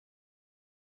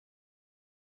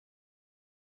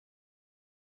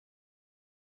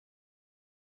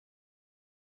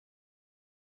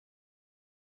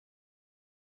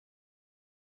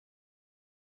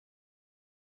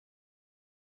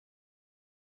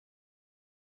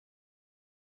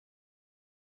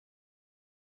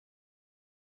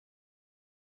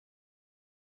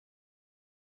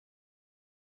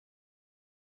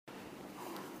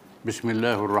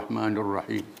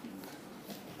Bismillahirrahmanirrahim.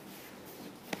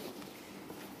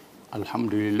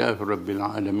 Alhamdulillahirabbil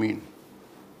alamin.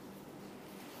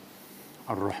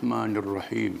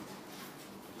 Ar-Rahmanir-Rahim.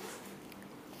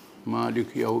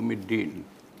 Maliki yaumiddin.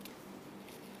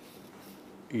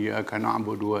 Iyyaka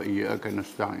na'budu wa iyyaka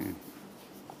nasta'in.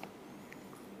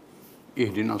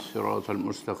 Ihdinas siratal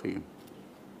mustaqim.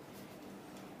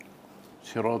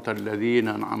 صراط الذين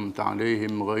أنعمت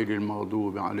عليهم غير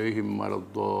المغضوب عليهم ولا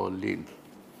الضالين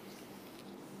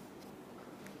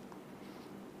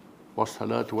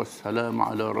والصلاة والسلام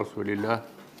على رسول الله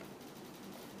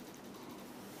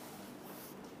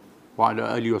وعلى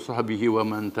آله وصحبه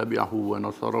ومن تبعه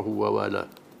ونصره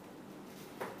ووالاه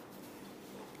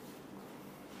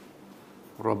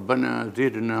ربنا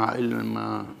زدنا علما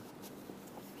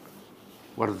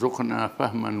وارزقنا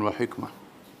فهما وحكمة.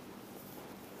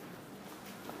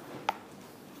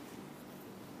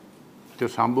 Kita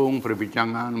sambung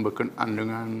perbincangan berkenaan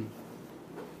dengan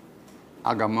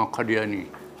agama Qadiani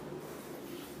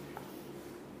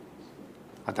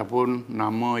ataupun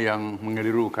nama yang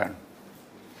mengelirukan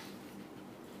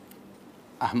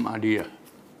Ahmadiyah.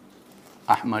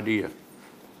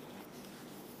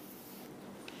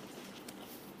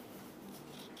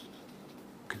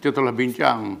 Kita telah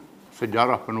bincang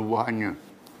sejarah penubuhannya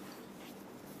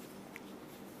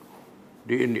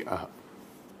di India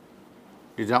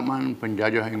di zaman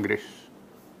penjajah Inggris.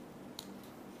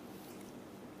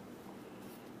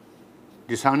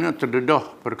 Di sana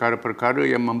terdedah perkara-perkara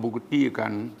yang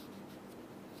membuktikan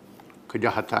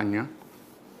kejahatannya,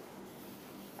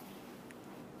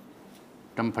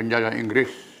 dan penjajah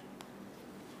Inggris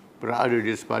berada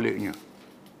di sebaliknya.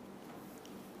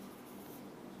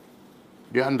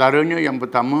 Di antaranya yang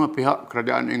pertama, pihak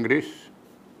kerajaan Inggris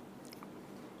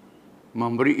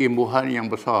memberi imbuhan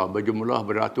yang besar berjumlah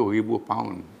beratus ribu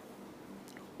pound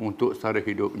untuk sara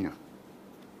hidupnya.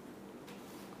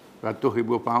 Ratus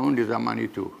ribu pound di zaman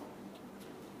itu,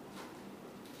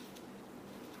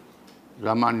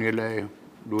 zaman nilai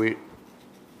duit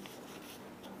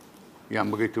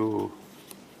yang begitu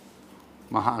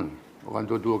mahal. Orang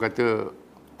tua kata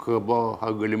kerbau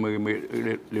harga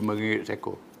RM5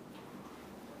 seekor.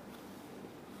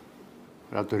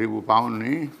 Ratus ribu pound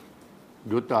ni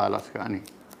juta lah sekarang ni.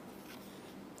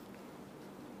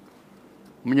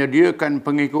 Menyediakan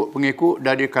pengikut-pengikut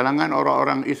dari kalangan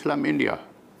orang-orang Islam India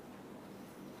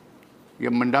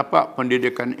yang mendapat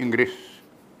pendidikan Inggris.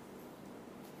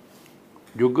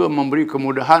 Juga memberi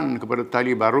kemudahan kepada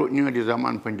tali barutnya di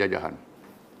zaman penjajahan.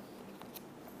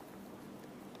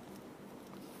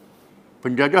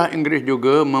 Penjajah Inggris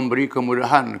juga memberi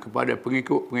kemudahan kepada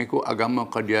pengikut-pengikut agama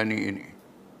Qadiani ini,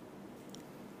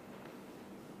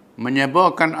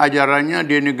 menyebarkan ajarannya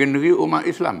di negeri umat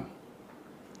Islam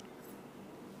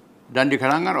dan di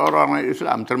kalangan orang-orang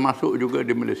Islam, termasuk juga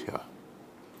di Malaysia.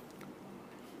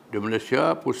 Di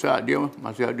Malaysia, pusat dia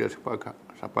masih ada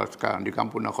sampai sekarang di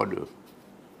Kampung Nakhoda.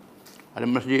 Ada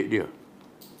masjid dia.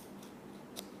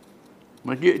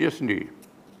 Masjid dia sendiri.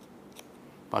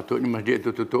 Patutnya masjid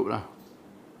itu tutup lah.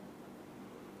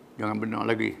 Jangan benar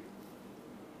lagi.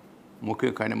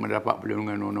 Mungkin kerana mendapat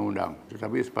perlindungan undang-undang.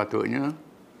 Tetapi sepatutnya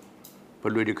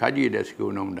perlu dikaji dari segi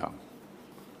undang-undang.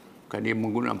 Kerana dia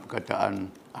menggunakan perkataan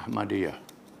Ahmadiyah.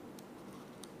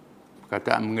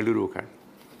 Perkataan mengelirukan.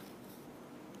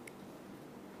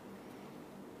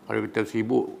 Kalau kita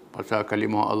sibuk pasal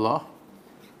kalimah Allah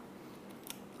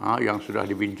yang sudah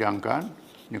dibincangkan,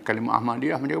 ini kalimah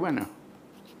Ahmadiyah macam mana?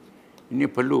 Ini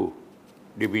perlu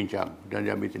dibincang dan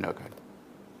diambil tindakan.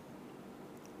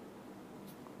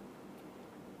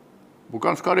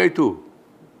 Bukan sekadar itu,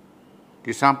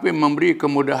 di samping memberi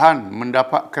kemudahan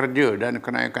mendapat kerja dan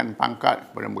kenaikan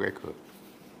pangkat kepada mereka,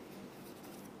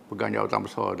 pegang jawatan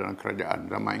besar dalam kerajaan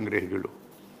zaman Inggeris dulu.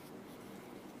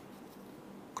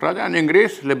 Kerajaan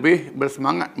Inggeris lebih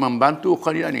bersemangat membantu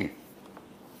Qadiani,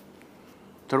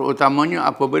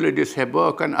 terutamanya apabila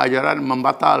disebarkan ajaran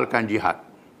membatalkan jihad.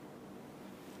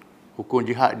 Hukum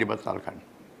jihad dibatalkan.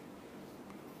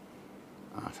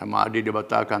 Sama ada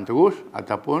dibatalkan terus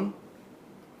ataupun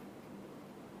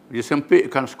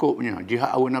disempitkan skopnya, jihad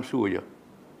hawa nafsu je.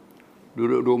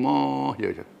 Duduk di rumah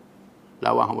je.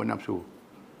 Lawan hawa nafsu.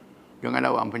 Jangan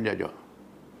lawan penjajah.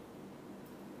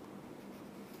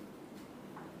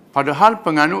 Padahal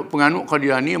penganut-penganut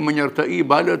Qadiani menyertai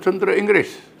bala tentera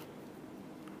Inggeris.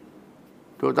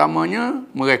 Terutamanya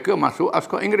mereka masuk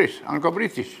askar Inggeris, askar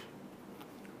British.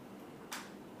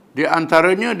 Di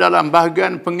antaranya dalam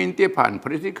bahagian pengintipan,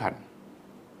 perisikan,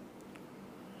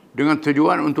 dengan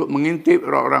tujuan untuk mengintip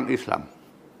orang-orang Islam.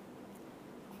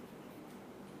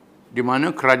 Di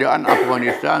mana kerajaan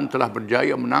Afghanistan telah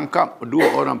berjaya menangkap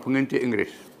 2 orang pengintip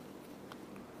Inggeris.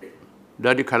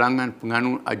 dari kalangan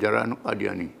penganut ajaran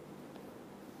Qadiani.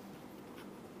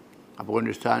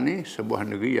 Afghanistan ni sebuah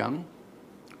negeri yang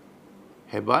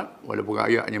hebat, walaupun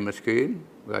rakyatnya miskin,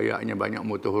 rakyatnya banyak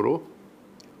motor huruf,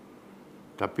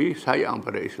 tapi sayang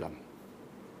pada Islam.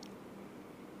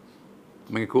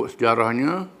 Mengikut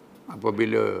sejarahnya,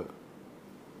 apabila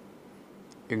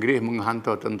Inggeris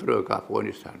menghantar tentera ke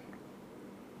Afghanistan,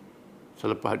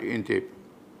 selepas diintip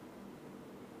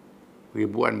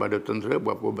ribuan badan tentera,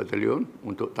 beberapa batalion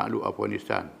untuk takluk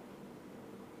Afghanistan,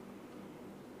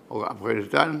 orang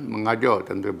Afghanistan mengajar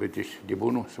tentera British,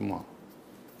 dibunuh semua.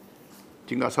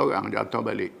 Tinggal seorang dia hantar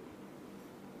balik.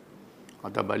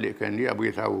 Hantar balikkan dia,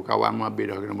 beritahu kawan habis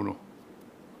dah kena bunuh.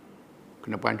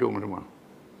 Kena pancung semua.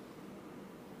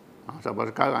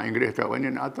 Sampai sekarang Inggeris tak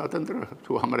berani nak hantar tentera,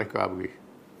 suruh mereka pergi.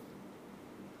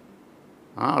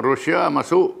 Rusia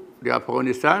masuk di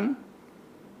Afghanistan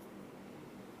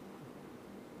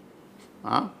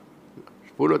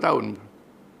 10 tahun.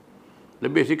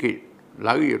 Lebih sikit,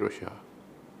 lari Rusia.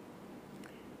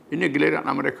 Ini giliran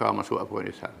Amerika masuk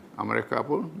Afghanistan. Amerika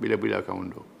pun bila-bila akan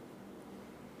mundur.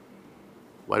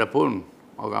 Walaupun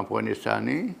orang Afghanistan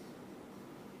ni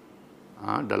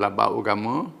dalam bab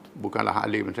agama bukanlah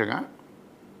alim sangat,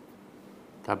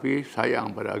 tapi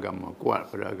sayang pada agama,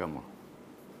 kuat pada agama.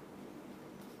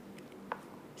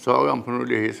 Seorang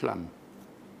penulis Islam,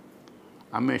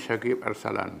 Amir Syakib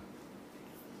Arsalan,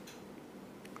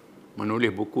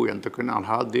 menulis buku yang terkenal,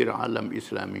 Hadir Alam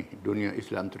Islami, Dunia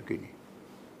Islam Terkini.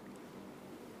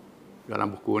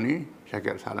 Dalam buku ini,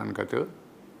 Syakir Arsalan kata,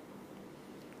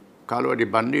 kalau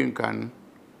dibandingkan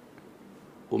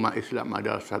umat Islam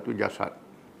adalah satu jasad,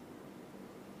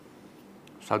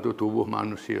 satu tubuh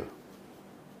manusia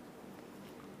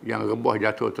yang rebah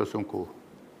jatuh tersungkur.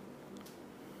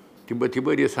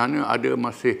 Tiba-tiba di sana ada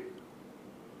masih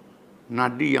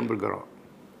nadi yang bergerak,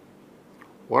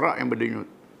 warak yang berdenyut.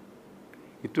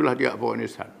 Itulah dia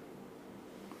Afghanistan.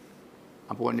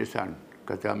 Afghanistan,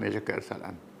 kata Amir Syakir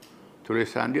Arsalan.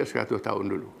 Tulisan dia 100 tahun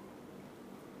dulu.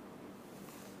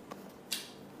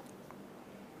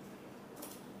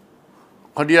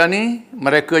 Qadiani,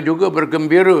 mereka juga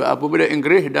bergembira apabila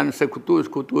Inggeris dan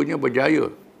sekutu-sekutunya berjaya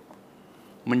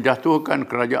menjatuhkan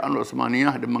kerajaan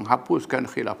Utsmaniyah dan menghapuskan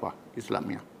khilafah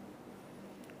Islamiyah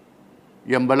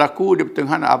yang berlaku di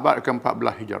pertengahan abad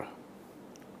ke-14 Hijrah.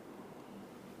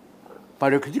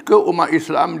 Pada ketika umat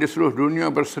Islam di seluruh dunia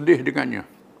bersedih dengannya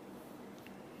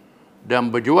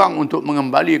dan berjuang untuk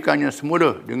mengembalikannya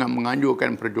semula dengan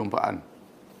menganjurkan perjumpaan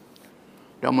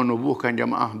dan menubuhkan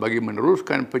jamaah bagi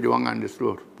meneruskan perjuangan di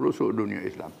seluruh pelosok dunia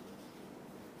Islam.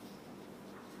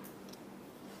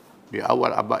 Di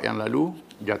awal abad yang lalu,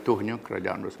 jatuhnya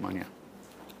kerajaan Utsmaniyah.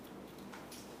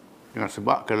 Dengan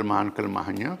sebab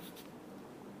kelemahan-kelemahannya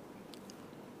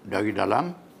dari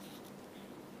dalam,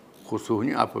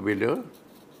 khususnya apabila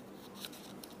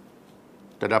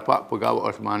terdapat pegawai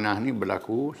Utsmaniyah ni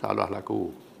berlaku salah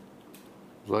laku,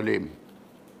 zalim,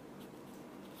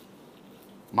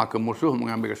 maka musuh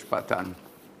mengambil kesempatan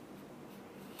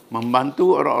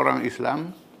membantu orang-orang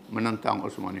Islam menentang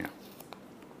Utsmaniyah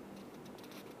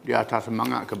di atas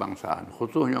semangat kebangsaan,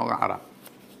 khususnya orang Arab.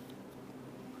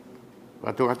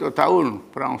 Ratus-ratus tahun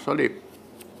perang salib,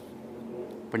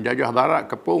 penjajah barat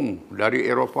kepung dari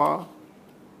Eropah,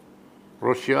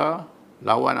 Rusia,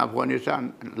 lawan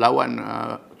Afghanistan, lawan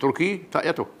Turki, tak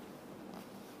jatuh.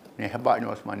 Ini hebatnya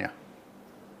Utsmaniyah.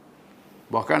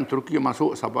 Bahkan Turki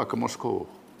masuk sampai ke Moskow,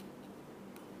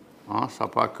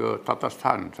 sampai ke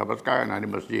Tatarstan, sampai sekarang ada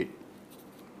masjid.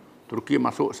 Turki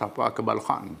masuk sampai ke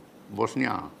Balkan,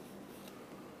 Bosnia,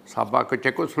 sampai ke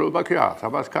Czechoslovakia,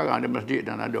 sampai sekarang ada masjid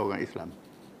dan ada orang Islam.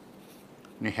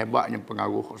 Ini hebatnya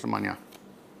pengaruh Utsmaniyah.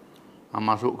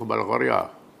 Masuk ke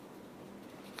Bulgaria,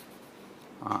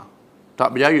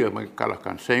 tak berjaya mereka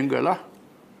kalahkan, sehinggalah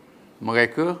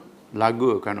mereka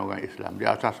lagakan orang Islam di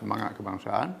atas semangat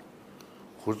kebangsaan,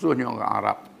 khususnya orang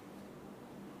Arab,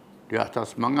 di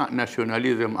atas semangat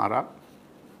nasionalisme Arab,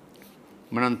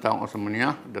 menentang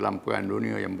Utsmaniyah dalam Perang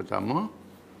Dunia yang pertama,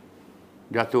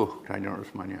 jatuh kerajaan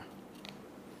Utsmaniyah.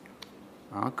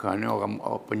 Kerana orang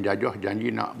penjajah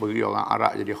janji nak beri orang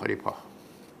Arab jadi khalifah.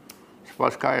 Sebab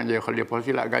sekarang jadi khalifah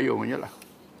silat gayung je lah.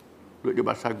 Duduk di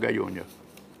basah gayung je.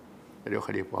 Jadi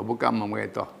khalifah. Bukan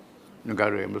memerintah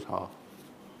negara yang besar.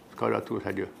 Sekadar tu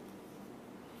saja.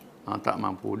 Tak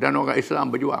mampu. Dan orang Islam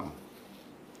berjuang.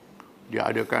 Dia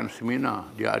adakan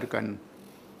seminar, dia adakan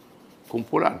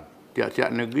kumpulan.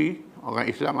 Tiap-tiap negeri, orang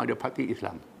Islam ada parti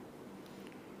Islam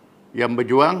yang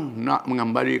berjuang nak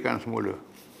mengembalikan semula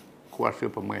kuasa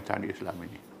pemerintahan Islam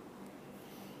ini.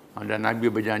 Dan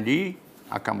Nabi berjanji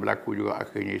akan berlaku juga,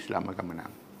 akhirnya Islam akan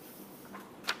menang.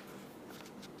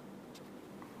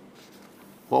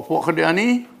 Pokok Kedah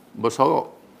ni bersorok.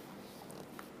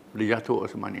 Dia jatuh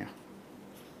Osmaniah.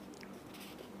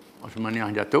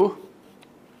 Osmaniah jatuh.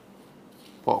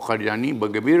 Pokok Kedah ni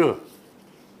bergembira.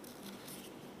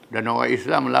 Dan orang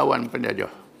Islam melawan penjajah.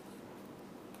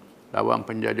 Lawan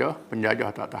penjajah,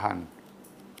 penjajah tak tahan.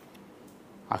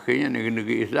 Akhirnya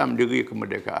negeri-negeri Islam diri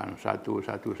kemerdekaan. Satu.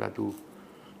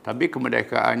 Tapi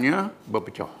kemerdekaannya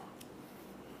berpecah.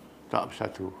 Tak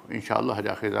bersatu. InsyaAllah di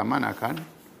akhir zaman akan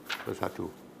bersatu.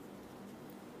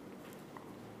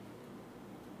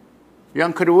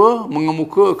 Yang kedua,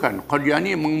 mengemukakan.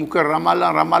 Qadiani mengemukakan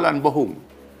ramalan-ramalan bohong.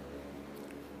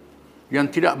 Yang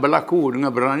tidak berlaku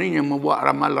dengan beraninya membuat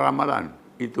ramalan-ramalan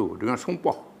itu dengan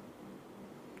sumpah.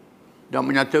 Dan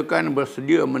menyatakan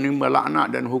bersedia menerima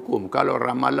laknat dan hukum kalau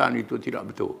ramalan itu tidak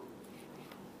betul.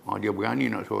 Dia berani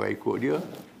nak suruh ikut dia.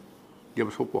 Dia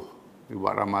bersumpah. Dia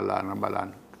buat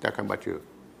ramalan-ramalan. Kita akan baca.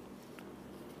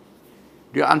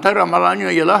 Di antara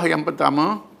ramalannya ialah yang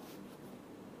pertama,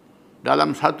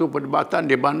 dalam satu perdebatan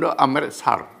di bandar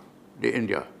Amritsar di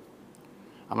India.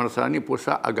 Amritsar ni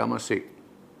pusat agama Sikh.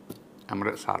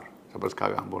 Amritsar sampai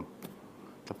sekarang pun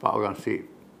tempat orang Sikh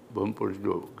berkumpul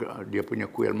situ. Dia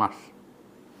punya kuil emas.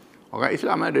 Orang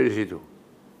Islam ada di situ.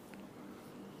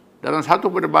 Dalam satu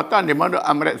perdebatan di bandar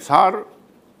Amritsar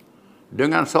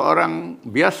dengan seorang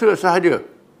biasa sahaja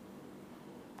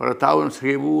pada tahun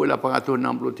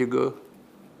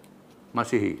 1863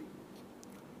 Masihi.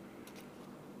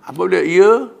 Apabila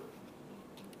ia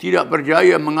tidak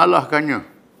berjaya mengalahkannya,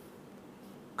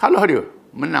 kalah dia,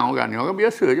 menang orang ni. Orang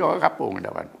biasa je, orang kampung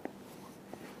lawan.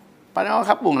 Pandai orang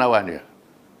kampung lawan dia.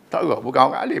 Tak ke? Bukan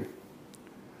orang alim.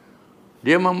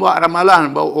 Dia membuat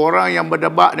ramalan bahawa orang yang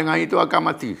berdebat dengan itu akan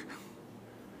mati.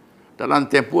 Dalam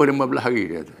tempoh 15 hari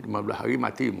dia tu. 15 hari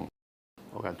mati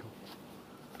orang tu.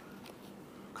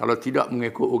 Kalau tidak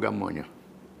mengikut agamanya.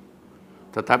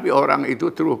 Tetapi orang itu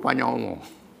terus panjang umur.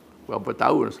 Berapa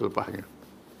tahun selepasnya.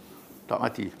 Tak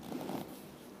mati.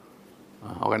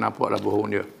 Orang nampaklah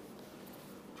bohong dia.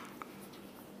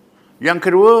 Yang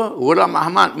kedua, Ghulam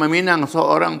Ahmad meminang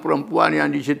seorang perempuan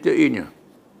yang dicertainya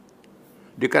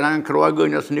di kalangan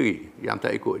keluarganya sendiri yang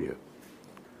tak ikut dia.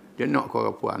 Dia nak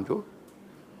perempuan tu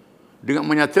dengan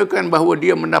menyatakan bahawa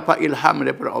dia mendapat ilham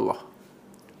daripada Allah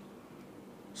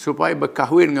supaya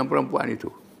berkahwin dengan perempuan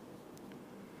itu.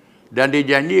 Dan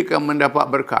dijanjikan mendapat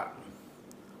berkat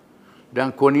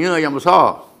dan kurnia yang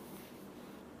besar.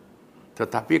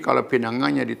 Tetapi kalau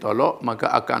pinangannya ditolak,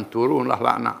 maka akan turunlah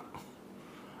laknat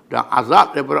dan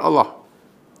azab daripada Allah.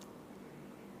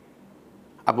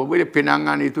 Apabila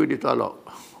pinangan itu ditolak,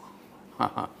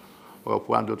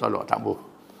 perempuan itu tolak, tak boleh.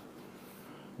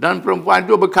 Dan perempuan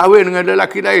itu berkahwin dengan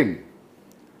lelaki lain,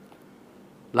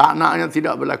 laknatnya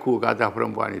tidak berlaku ke atas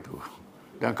perempuan itu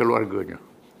dan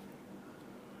keluarganya.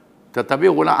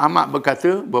 Tetapi Ghulam Ahmad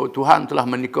berkata bahawa Tuhan telah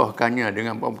menikahkannya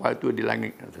dengan perempuan itu di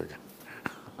langit.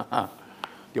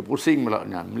 Dia pusing pula,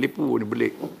 melipu ni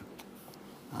belik.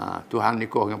 Tuhan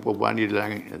nikah dengan perempuan ni di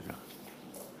langit.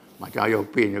 Macam ayah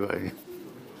Upin juga ni.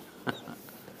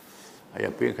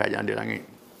 Ayah Upin kerajaan di langit.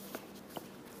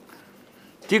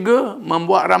 3.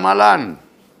 Membuat ramalan.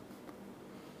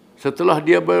 Setelah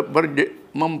dia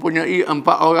mempunyai 4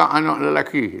 orang anak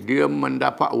lelaki, dia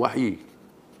mendapat wahyu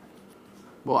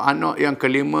bahawa anak yang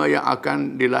kelima yang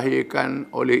akan dilahirkan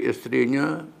oleh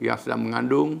isterinya yang sedang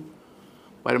mengandung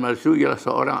pada masa itu ialah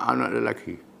seorang anak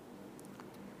lelaki.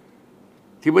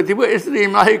 Tiba-tiba isteri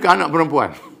melahirkan anak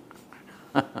perempuan.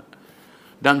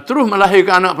 Dan terus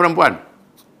melahirkan anak perempuan.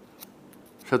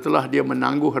 Setelah dia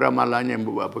menangguh ramalannya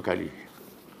beberapa kali.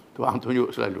 Tuhan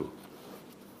tunjuk selalu.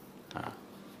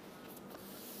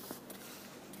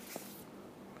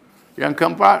 Yang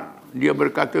keempat, dia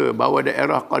berkata bahawa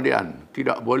daerah Qadian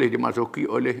tidak boleh dimasuki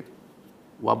oleh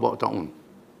wabak taun.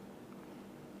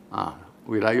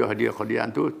 Wilayah dia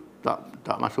Qadian tu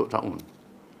tak masuk taun.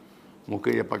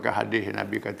 Mungkin dia pakai hadis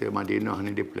Nabi kata Madinah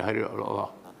ni dipelihara oleh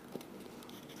Allah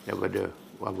daripada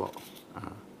wabak.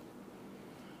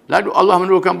 Lalu Allah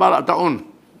menurunkan balak taun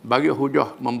bagi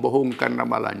hujah membohongkan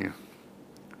ramalannya.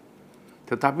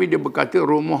 Tetapi dia berkata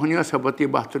rumahnya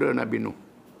seperti bahtera Nabi Nuh.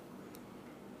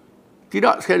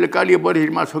 Tidak sekali-kali boleh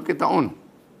dimasuki taun.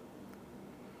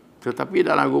 Tetapi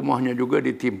dalam rumahnya juga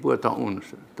ditimpa taun.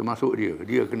 Termasuk dia.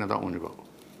 Dia kena taun juga.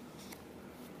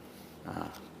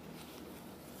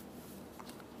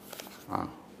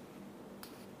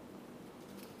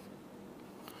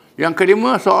 Yang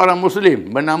kelima, seorang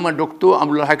Muslim bernama Dato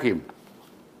Abdul Hadi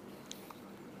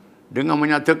dengan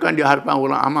menyatakan di hadapan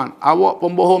Ghulam Ahmad, awak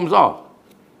pembohong besar.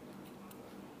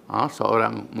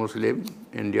 Seorang Muslim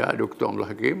India, Dato Abdul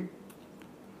Hadi,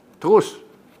 terus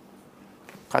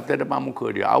kata depan muka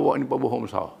dia, awak ni pembohong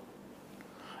besar.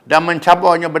 dan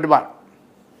mencabarnya berdebat.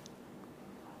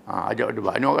 Ajak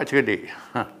berdebat. Ini orang cerdik.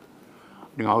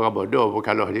 Dengan orang bodoh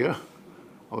berkalah dia.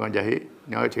 Orang jahil,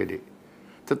 ini orang cerdik.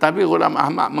 Tetapi Ghulam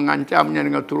Ahmad mengancamnya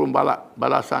dengan turun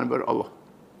balasan daripada Allah.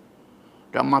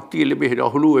 Dan mati lebih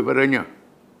dahulu daripadanya.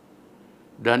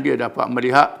 Dan dia dapat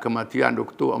melihat kematian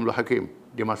Dr. Abdul Hakim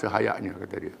di masa hayatnya,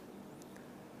 kata dia.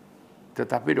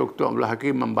 Tetapi Dr. Abdul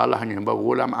Hakim membalahnya bahawa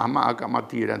Ghulam Ahmad akan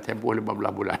mati dalam tempoh 15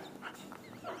 bulan.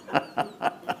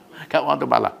 Kat orang tu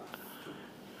balah.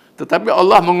 Tetapi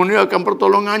Allah mengurniakan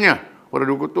pertolongannya pada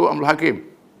Dr. Abdul Hakim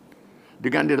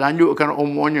dengan dilanjutkan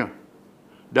umurnya,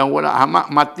 dan Ghulam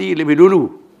Ahmad mati lebih dulu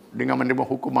dengan menerima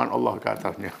hukuman Allah ke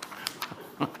atasnya.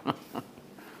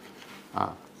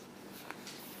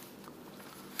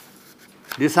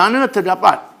 Di sana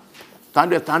terdapat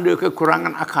tanda-tanda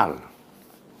kekurangan akal.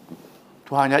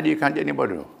 Tuhan jadikan dia ni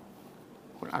bodoh.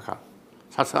 Kurang akal.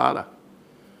 Sasalah.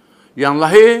 Yang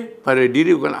lahir pada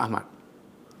diri Ghulam Ahmad.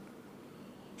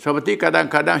 Seperti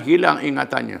kadang-kadang hilang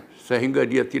ingatannya sehingga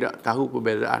dia tidak tahu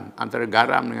perbezaan antara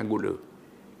garam dengan gula.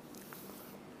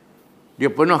 Dia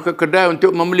pernah ke kedai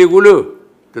untuk membeli gula,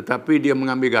 tetapi dia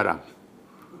mengambil garam.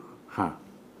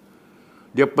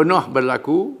 Dia pernah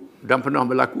berlaku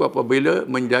apabila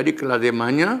menjadi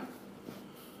kelazimannya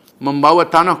membawa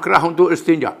tanah kerah untuk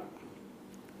istinja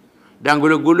dan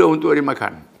gula-gula untuk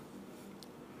dimakan.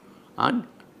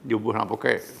 Dia pernah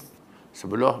pakai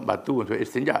sebelah batu untuk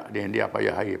istinja, dia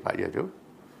payah air pak dia tu.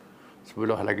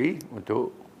 Sebelah lagi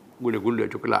untuk gula-gula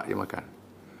coklat dia makan.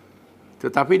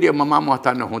 Tetapi dia memamah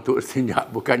tanah untuk istinja,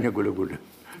 bukannya gula-gula.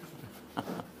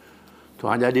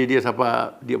 Tuhan jadi dia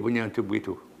siapa dia punya tu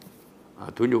begitu.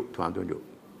 Tunjuk, Tuhan tunjuk.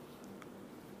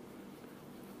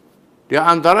 Di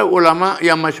antara ulama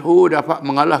yang masyhur dapat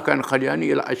mengalahkan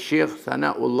Qadiani ialah Syekh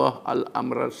Sanaullah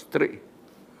Al-Amrastri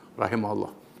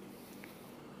rahimahullah.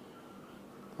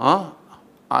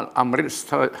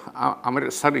 Amritsari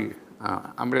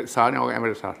orang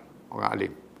Amritsar, orang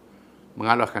alim.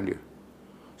 Mengalahkan dia.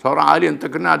 Seorang alim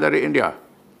terkenal dari India.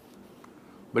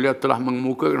 Beliau telah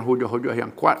mengemukakan hujah-hujah yang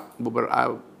kuat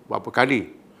beberapa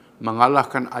kali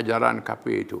mengalahkan ajaran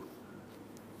kafir itu.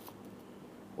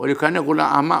 Oleh kerana Ghulam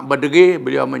Ahmad berdegil,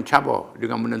 beliau mencabar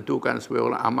dengan menentukan supaya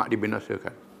Ghulam Ahmad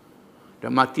dibinasakan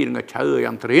dan mati dengan cara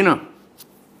yang terhina.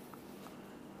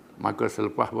 Maka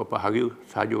selepas beberapa hari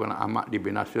sahaja Ghulam Ahmad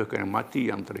dibinasakan dan mati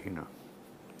yang terhina.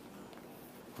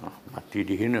 Mati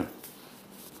dihina.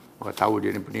 Orang tahu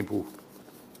dia ni penipu.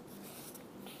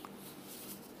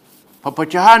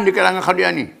 Perpecahan di kalangan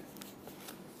Qadiani.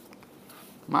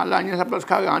 Malangnya sampai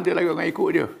sekarang ada lagi orang ikut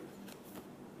dia.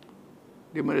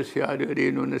 Di Malaysia ada, di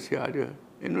Indonesia ada.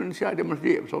 Indonesia ada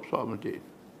masjid, besar-besar masjid.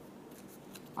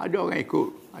 Ada orang ikut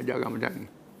ajaran macam ni.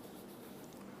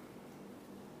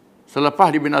 Selepas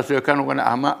dibinasakan Ghulam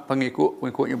Ahmad,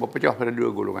 pengikutnya berpecah pada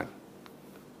dua golongan.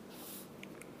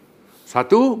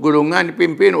 Satu, golongan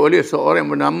dipimpin oleh seorang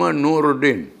yang bernama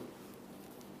Nuruddin.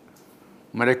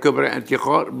 Mereka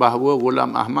beriktikad bahawa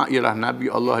Ghulam Ahmad ialah Nabi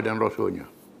Allah dan Rasulnya.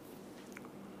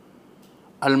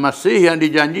 Al-Masih yang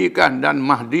dijanjikan dan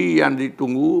Mahdi yang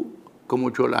ditunggu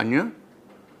kemunculannya,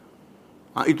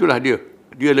 itulah dia.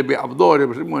 Dia lebih afdal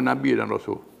daripada semua Nabi dan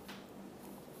Rasul.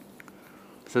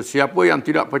 Sesiapa yang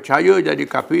tidak percaya jadi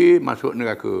kafir, masuk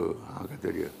neraka, kata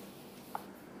dia.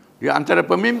 Di antara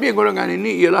pemimpin golongan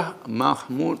ini ialah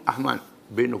Mahmud Ahmad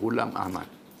bin Ghulam Ahmad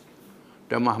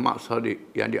dan Muhammad Sadiq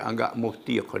yang dianggap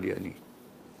mufti Qadiani.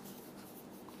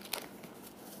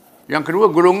 Yang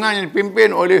kedua, golongan yang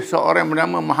dipimpin oleh seorang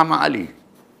bernama Muhammad Ali.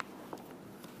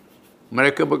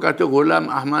 Mereka berkata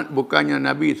Ghulam Ahmad bukannya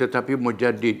Nabi tetapi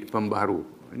mujaddid, pembaharu.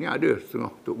 Ini ada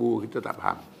setengah tok guru kita tak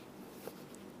faham.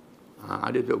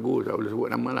 Ada tok guru tak boleh sebut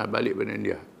nama lah, balik pada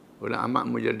India. Ghulam Ahmad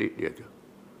mujaddid dia tu.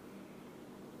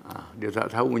 Dia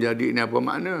tak tahu mujaddid ni apa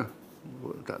makna.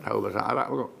 Tak tahu bahasa Arab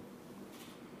pun.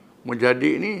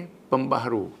 Mujaddid ni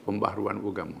pembaharuan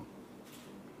agama.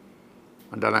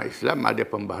 Dalam Islam ada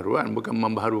pembaharuan, bukan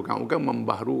membaharukan agama,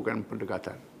 membaharukan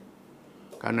pendekatan.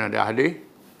 Kerana ada hadis,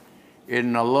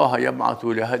 Inna Allah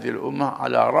yab'athu li hadhihi al-ummah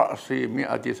ala ra'si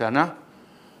mi'ati sanah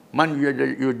man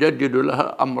yujaddidu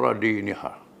laha amra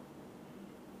diniha.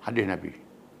 Hadis Nabi.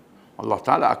 Allah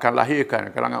Ta'ala akan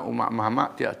lahirkan kalangan umat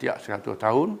Muhammad tiap-tiap 100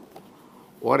 tahun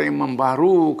orang yang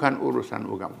membaharukan urusan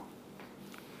agama.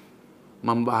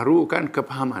 Membaharukan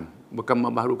kepahaman, bukan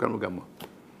membaharukan agama.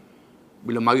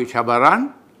 Bila mari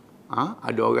cabaran,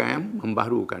 ada orang yang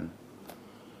membaharukan.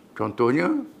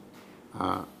 Contohnya,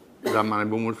 zaman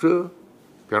Nabi Musa,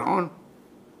 Fir'aun.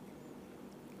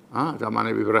 Zaman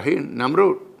Nabi Ibrahim,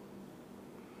 Namrud.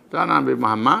 Zaman Nabi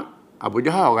Muhammad, Abu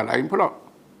Jahal, orang lain pula.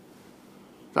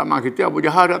 Zaman kita Abu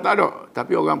Jahal dah tak ada.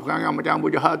 Tapi orang perangai macam Abu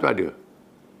Jahal tu ada.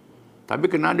 Tapi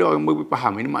kena ada orang yang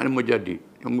faham. Ini makna mujadid.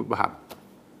 Yang faham.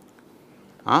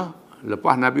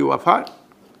 Lepas Nabi wafat,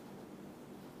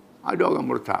 ada orang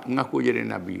murtad mengaku jadi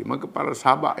Nabi. Maka para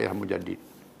sahabat yang mujadid.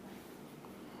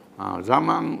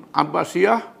 Zaman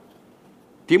Abbasiyah,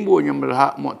 timbulnya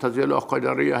mazhab Mu'tazilah,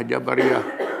 Qadariyah, Jabariyah.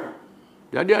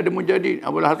 Jadi ada mujadid.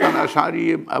 Abul Hasan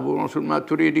Asy'ari, Abu Mansur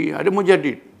Maturidi, ada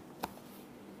mujadid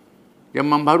yang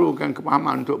membaharukan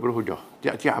kepahaman untuk berhujah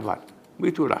tiap-tiap abad.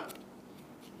 Begitulah.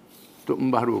 Untuk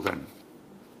membaharukan.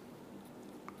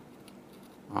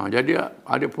 Jadi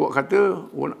ada puak kata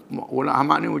ulama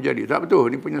Ahmad ni mujadid. Tak betul,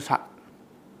 ni penyesat.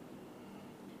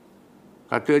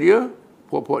 Kata dia,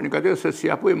 puak-puak ni kata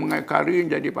sesiapa yang mengingkari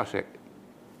jadi fasik.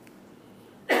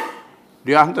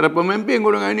 Di antara pemimpin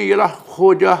golongan ini ialah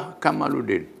Khojah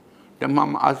Kamaluddin dan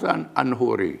Muhammad Hasan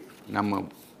An-Huri, nama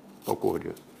tokoh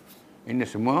dia. Ini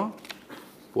semua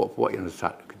puak-puak yang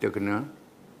sesat. Kita kena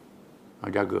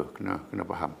jaga, kena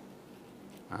faham.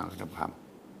 Kena faham.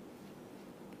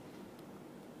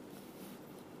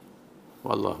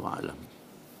 Wallahu a'lam.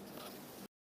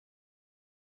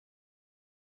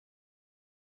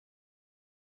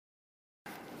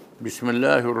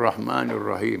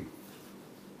 Bismillahirrahmanirrahim.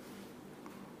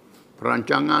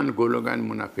 Perancangan golongan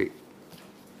munafik.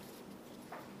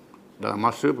 Dalam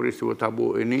masa peristiwa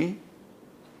Tabuk ini,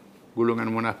 golongan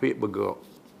munafik bergerak.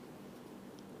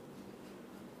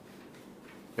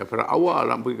 Daripada awal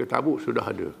nak pergi ke Tabuk sudah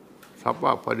ada.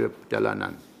 Sampai pada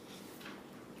perjalanan.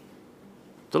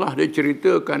 Telah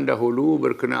diceritakan dahulu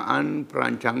berkenaan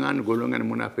perancangan golongan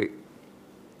munafik.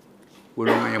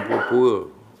 Golongan yang pura-pura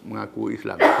mengaku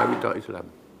Islam, tapi tak Islam.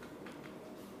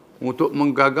 Untuk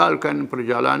menggagalkan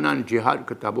perjalanan jihad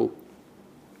ke Tabuk.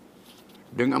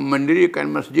 Dengan mendirikan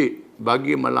masjid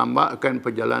bagi melambatkan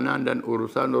perjalanan dan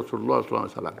urusan Rasulullah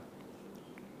SAW.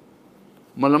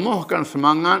 Melemahkan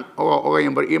semangat orang-orang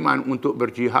yang beriman untuk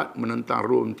berjihad menentang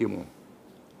Rom Timur.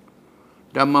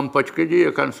 Dan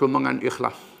memperkerjakan sumbangan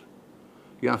ikhlas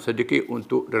yang sedikit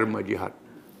untuk derma jihad.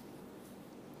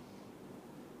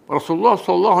 Rasulullah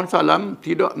SAW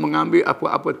tidak mengambil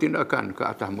apa-apa tindakan ke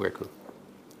atas mereka.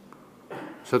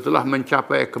 Setelah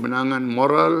mencapai kemenangan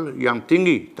moral yang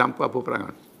tinggi tanpa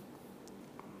peperangan.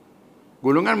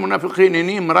 Golongan munafikin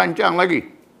ini merancang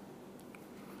lagi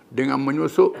dengan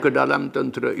menyusup ke dalam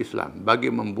tentera Islam bagi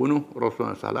membunuh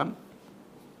Rasulullah SAW.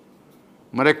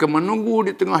 Mereka menunggu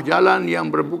di tengah jalan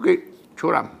yang berbukit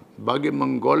curam bagi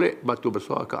menggolek batu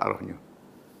besar ke arahnya.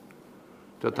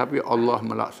 Tetapi Allah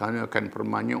melaksanakan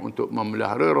firman-Nya untuk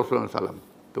memelihara Rasulullah SAW.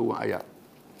 Turun ayat.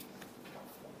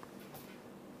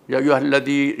 Ya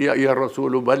ayyuhar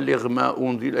rasulu balligh ma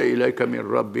unzila ilaika min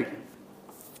rabbik.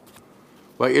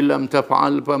 Wa illam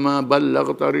taf'al fama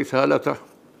ballaghta risalatah.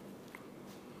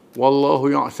 Wallahu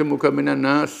ya'simuka minan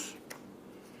nas.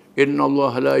 Inna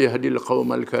Allah la yahdil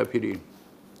qaumal kafirin.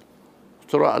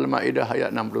 Surah Al-Ma'idah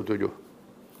ayat 67.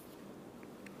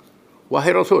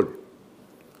 Wahai Rasul,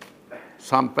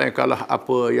 sampaikanlah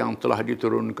apa yang telah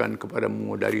diturunkan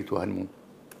kepadamu dari Tuhanmu.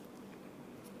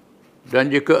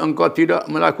 Dan jika engkau tidak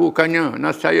melakukannya,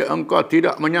 nescaya engkau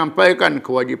tidak menyampaikan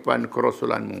kewajipan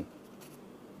kerasulanmu.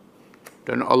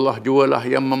 Dan Allah jualah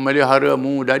yang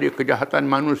memeliharamu dari kejahatan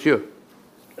manusia.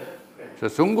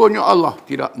 Sesungguhnya Allah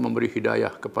tidak memberi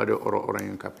hidayah kepada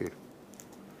orang-orang yang kafir.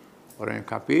 Orang yang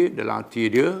kafir dalam hati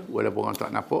dia, walaupun orang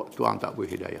tak nampak, Tuhan tak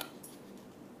beri hidayah.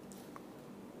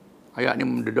 Ayat ini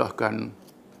mendedahkan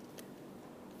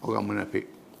orang munafik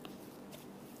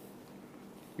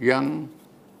yang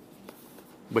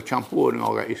bercampur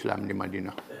dengan orang Islam di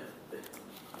Madinah.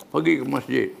 Pergi ke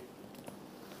masjid.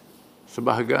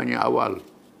 Sebahagiannya awal.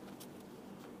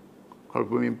 Kalau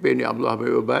pemimpin ni Abdullah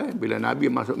bin Ubay, bila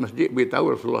Nabi masuk masjid,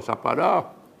 beritahu Rasulullah siapa dah.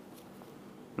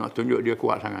 Nak tunjuk dia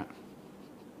kuat sangat.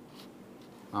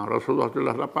 Rasulullah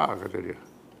telah lapar, kata dia.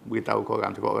 Beritahu ke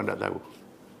orang, orang tak tahu.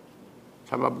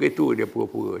 Sebab begitu dia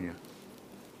pura-puranya.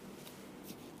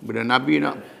 Bila Nabi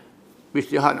nak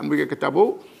istihad nak pergi ke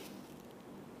Tabuk,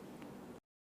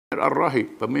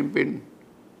 Ar-Rahib, pemimpin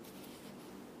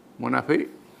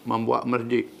munafik, membuat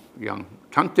masjid yang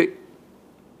cantik.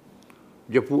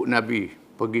 Jemput Nabi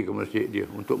pergi ke masjid dia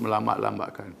untuk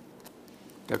melambat-lambatkan.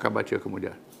 Kita akan baca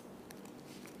kemudian.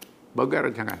 Bagai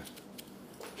rancangan.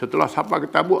 Setelah sampai ke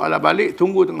Tabuk, ala balik,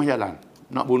 tunggu tengah jalan.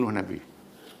 Nak bunuh Nabi.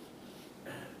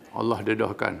 Allah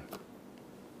dedahkan.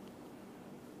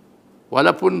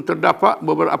 Walaupun terdapat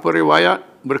beberapa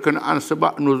riwayat berkenaan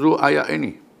sebab nuzul ayat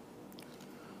ini,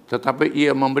 tetapi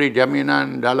ia memberi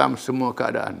jaminan dalam semua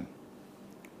keadaan.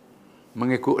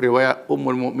 Mengikut riwayat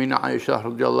Ummul Mukminah Aisyah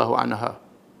radhiyallahu anha,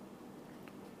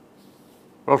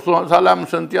 Rasulullah SAW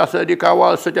sentiasa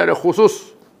dikawal secara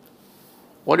khusus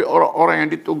oleh orang-orang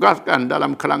yang ditugaskan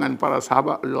dalam kalangan para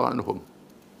sahabat radhiyallahu anhum.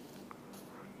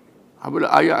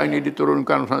 Apabila ayat ini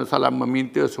diturunkan, Rasulullah SAW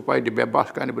meminta supaya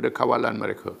dibebaskan daripada kawalan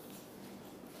mereka.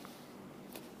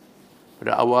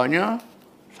 Pada awalnya,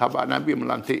 sahabat Nabi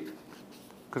melantik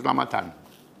keselamatan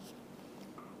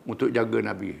untuk jaga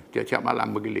Nabi. Tiap-tiap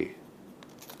malam bergelik.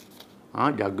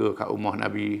 Jaga kat rumah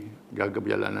Nabi, jaga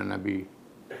perjalanan Nabi.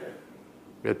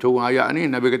 Dia turun ayat ni,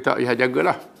 Nabi kata, ya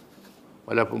jagalah.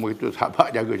 Walaupun begitu,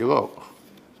 sahabat jaga juga.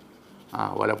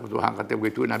 Walaupun Tuhan kata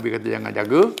begitu, Nabi kata jangan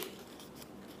jaga.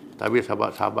 Tapi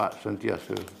sahabat-sahabat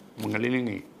sentiasa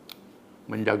mengelilingi,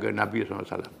 menjaga Nabi SAW.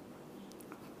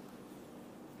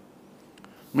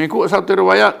 Mengikut satu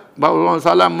riwayat, bahawa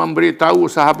Rasulullah SAW memberitahu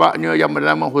sahabatnya yang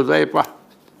bernama Huzaifah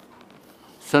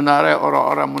senarai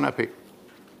orang-orang munafik.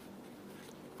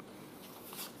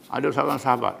 Ada seorang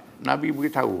sahabat, Nabi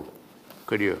beritahu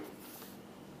ke dia,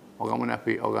 orang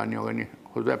munafik, orang ni.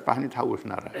 Huzaifah ni tahu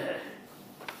senarai.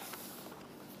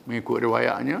 Mengikut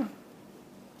riwayatnya,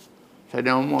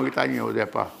 Sayyidina Umar kita tanya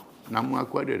Huzaifah, nama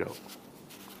aku ada tak?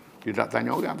 Dia tak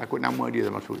tanya orang, takut nama dia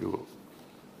termasuk juga.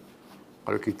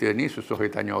 Kalau kita ni susah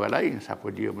kita tanya orang lain, siapa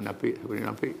dia munafik, siapa dia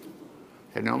munafik.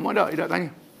 Sayyidina Umar tak, dia tak tanya.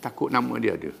 Takut nama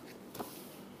dia ada.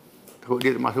 Takut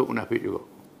dia termasuk munafik juga.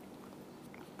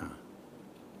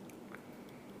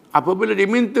 Apabila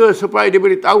diminta supaya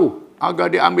diberitahu agar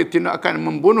dia ambil tindakan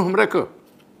membunuh mereka,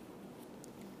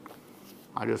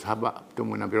 ada sahabat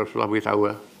bertemu Nabi Rasulullah beritahu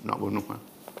nak bunuh.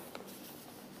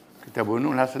 Kita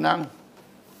bunuhlah senang.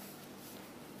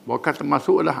 Bahkan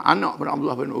termasuklah anak bin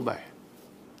Abdullah bin Ubay.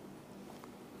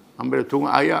 Ambil turun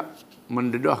ayat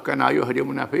mendedahkan ayah dia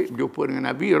munafik, berjumpa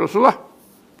dengan Nabi Rasulullah.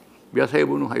 Biar saya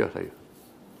bunuh ayah saya.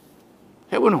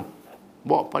 Saya bunuh.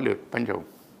 Bawa kepala pancung.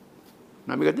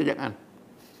 Nabi kata jangan.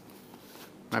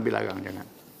 Nabi larang jangan.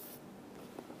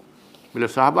 Bila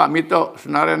sahabat minta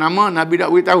senarai nama, Nabi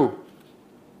tak beritahu.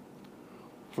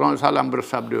 Rasulullah SAW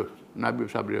bersabda, Nabi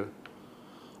bersabda,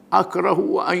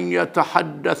 akrahu an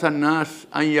yatahaddatsa an-nas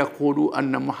an yaqulu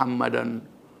anna Muhammadan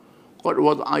qad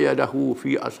wada'a yadahu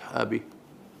fi ashabi.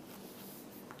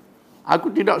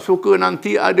 Aku tidak suka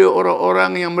nanti ada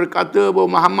orang-orang yang berkata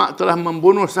bahawa Muhammad telah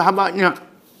membunuh sahabatnya.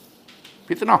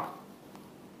 Fitnah.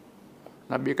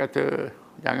 Nabi kata,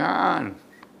 jangan.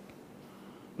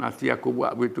 Nanti aku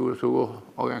buat begitu, suruh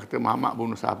orang kata Muhammad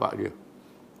bunuh sahabat dia.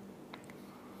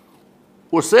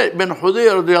 Usaid bin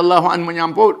Hudayr radhiyallahu anhu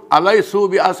menyambut, alaisu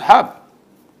bi ashab.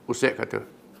 Usaid kata,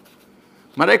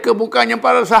 mereka bukannya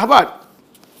para sahabat.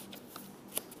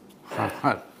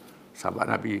 Sahabat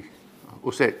Nabi.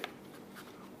 Usaid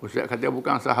kata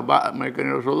bukan sahabat mereka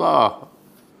ni Rasulullah.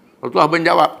 Rasulullah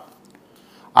menjawab,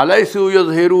 alaisu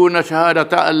yuzhiruna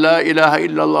syahadata an la ilaha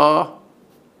illallah.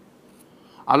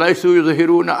 Alaisu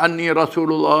yuzhiruna anni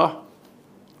Rasulullah.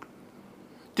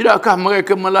 Tidakkah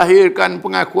mereka melahirkan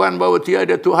pengakuan bahawa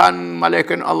tiada Tuhan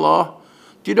melainkan Allah?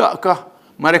 Tidakkah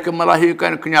mereka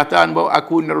melahirkan kenyataan bahawa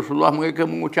aku ni Rasulullah? Mereka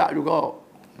mengucap juga.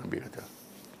 Nabi kata.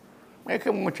 Mereka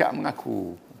mengucap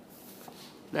mengaku.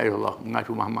 La ilallah,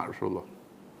 mengaku Muhammad Rasulullah.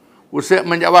 Usaid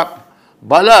menjawab,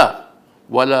 bala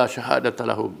wala syahadata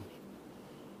lahum.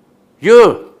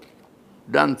 Ya,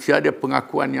 dan tiada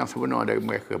pengakuan yang sebenar dari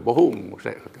mereka. Bohong,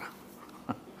 Usaid kata.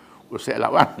 Usaid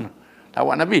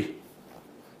lawan Nabi.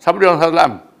 Sabda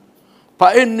Rasulullah,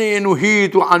 fa inni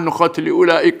nuhitu an qatli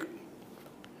ulaik.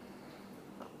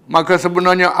 Maka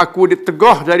sebenarnya aku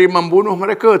ditegah dari membunuh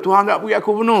mereka. Tuhan tak bagi aku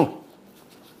bunuh.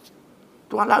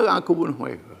 Tuhan larang aku bunuh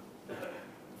mereka.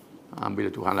 Bila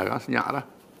Tuhan larang, senyaplah.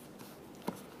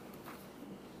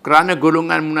 Kerana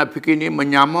golongan munafik ini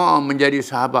menyamar menjadi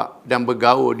sahabat dan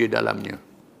bergaul di dalamnya.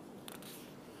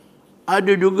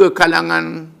 Ada juga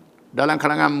dalam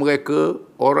kalangan mereka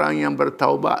orang yang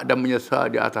bertaubat dan menyesal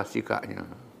di atas sikapnya.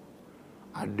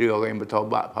 Ada orang yang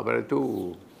bertaubat pada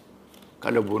itu.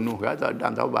 Kalau bunuh kata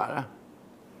dan taubatlah.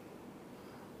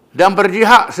 Dan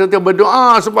berjihad serta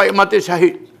berdoa supaya mati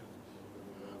syahid.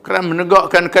 Kerana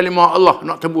menegakkan kalimah Allah,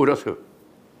 nak tebus dosa.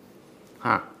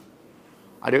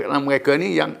 Ada dalam mereka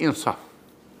ni yang insaf.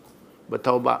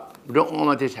 Bertaubat, berdoa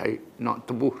mati syahid, nak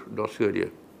tebus dosa dia.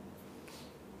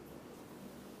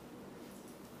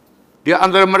 Di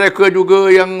antara mereka juga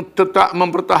yang tetap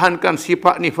mempertahankan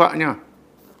sifat nifaknya.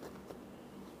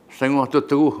 Sengguh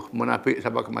terus munafik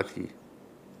sampai ke mati.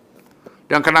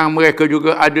 Dan kadang mereka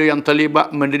juga ada yang terlibat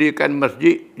mendirikan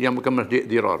masjid yang bukan masjid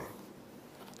dirar.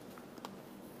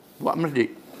 Buat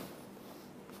masjid.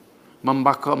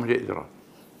 Membakar masjid dirar.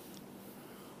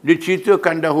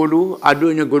 Diceritakan dahulu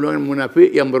adanya golongan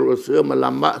munafik yang berusaha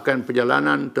melambatkan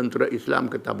perjalanan tentera Islam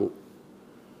ke Tabuk.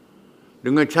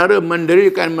 Dengan cara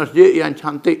mendirikan masjid yang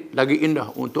cantik, lagi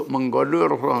indah untuk menggoda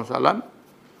Rasulullah SAW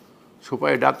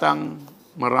supaya datang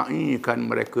meraihkan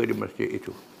mereka di masjid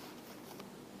itu.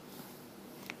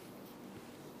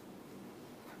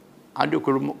 Ada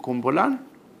kumpulan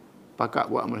pakat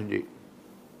buat masjid.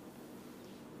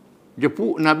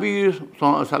 Jepuk Nabi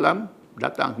SAW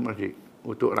datang ke masjid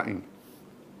untuk raih.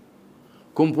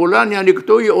 Kumpulan yang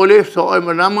diketuai oleh seorang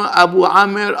bernama Abu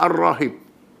Amir Ar-Rahib.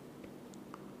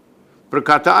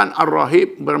 Perkataan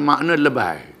Ar-Rahib bermakna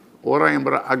lebay. Orang yang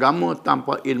beragama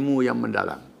tanpa ilmu yang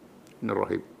mendalam. Ini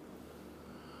Rahib.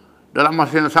 Dalam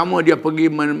masa yang sama dia pergi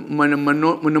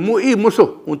menemui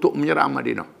musuh untuk menyerang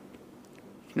Madinah.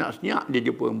 Senyap-senyap dia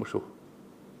jumpa musuh.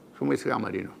 Semua serang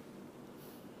Madinah.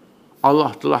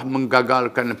 Allah telah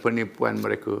menggagalkan penipuan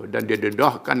mereka dan dia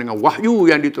dedahkan dengan wahyu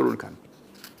yang diturunkan.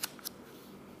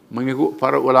 Mengikut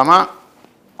para ulama,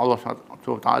 Allah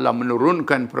SWT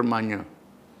menurunkan firman-Nya.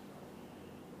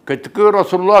 Ketika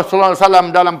Rasulullah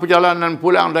SAW dalam perjalanan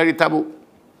pulang dari Tabuk,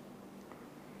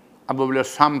 apabila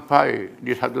sampai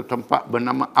di satu tempat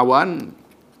bernama Awan,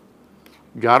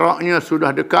 jaraknya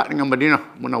sudah dekat dengan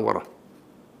Madinah Munawwarah.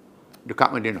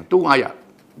 Dekat Madinah. Tunggu ayat.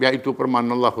 Iaitu firman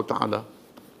Allah Ta'ala.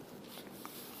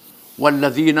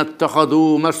 وَالَّذِينَ اتَّخَذُوا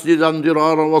مَسْجِدًا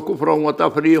ضِرَارًا وَكُفْرًا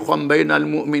وَتَفْرِيقًا بَيْنَ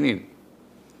الْمُؤْمِنِينَ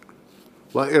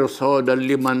وَإِرْصَادًا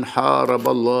لِمَنْ حَارَبَ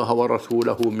اللَّهَ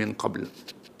وَرَسُولَهُ مِنْ قَبْلِ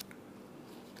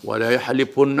وَلَا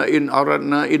يَحْلِفُنَّ إِنْ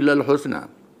أَرَدْنَا إِلَّا الْحُسْنَى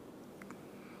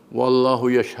وَاللَّهُ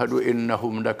يَشْهَدُ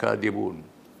إِنَّهُمْ لَكَاذِبُونَ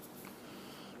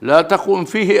لَا تَقُمْ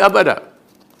فِيهِ أَبَدًا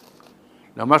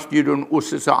لَمَسْجِدٌ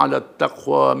أُسِّسَ عَلَى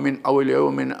التَّقْوَى مِنْ أَوَّلِ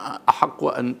يَوْمٍ أَحَقُّ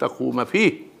أَنْ تَقُومَ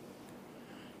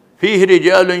فيه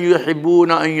رجال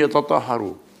يحبون أن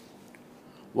يتطهروا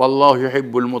والله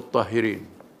يحب المطهرين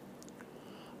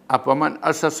أفمن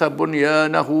أسس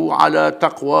بنيانه على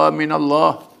تقوى من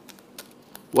الله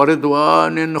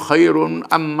ورضوان خير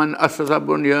أم من أسس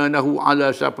بنيانه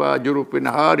على شفا جرف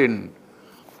نهار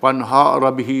فانهار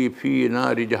به في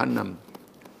نار جهنم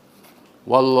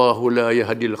والله لا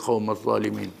يهدي القوم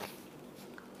الظالمين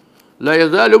لا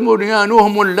يزال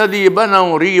بنيانهم الذي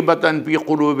بنوا ريبة في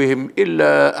قلوبهم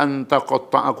إلا أن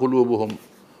تقطع قلوبهم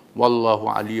والله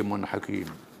عليم حكيم.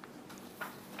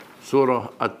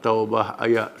 Surah At-Taubah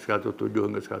ayat 107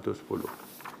 hingga 110.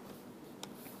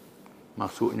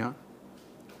 Maksudnya,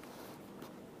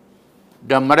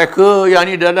 dan mereka yang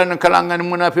ini dalam kalangan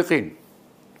munafikin,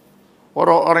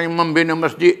 orang-orang yang membina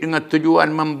masjid dengan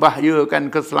tujuan membahayakan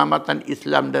keselamatan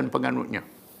Islam dan penganutnya.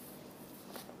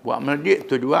 Buat masjid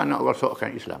tujuan nak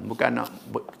rosakkan Islam, bukan nak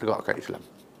tegakkan Islam.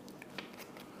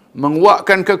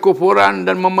 Menguatkan kekufuran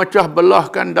dan memecah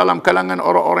belahkan dalam kalangan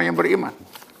orang-orang yang beriman.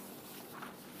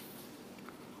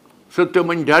 Serta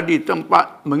menjadi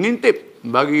tempat mengintip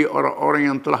bagi orang-orang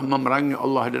yang telah memerangi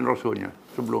Allah dan Rasulnya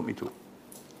sebelum itu.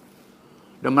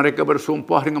 Dan mereka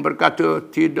bersumpah dengan berkata,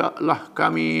 tidaklah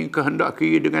kami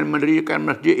kehendaki dengan mendirikan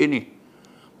masjid ini,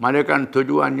 melainkan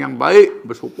tujuan yang baik.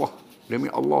 Bersumpah,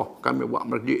 demi Allah, kami buat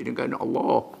masjid ini kerana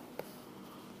Allah.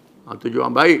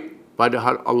 Tujuan baik.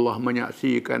 Padahal Allah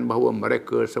menyaksikan bahawa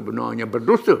mereka sebenarnya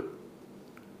berdosa.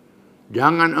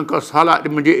 Jangan engkau salat di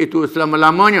masjid itu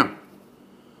selama-lamanya.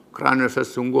 Kerana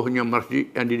sesungguhnya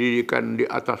masjid yang didirikan di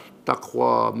atas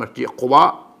taqwa Masjid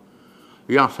Quba,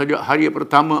 yang sejak hari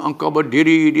pertama engkau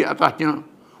berdiri di atasnya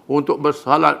untuk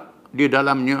bersalat di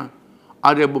dalamnya,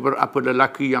 ada beberapa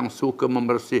lelaki yang suka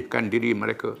membersihkan diri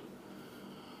mereka.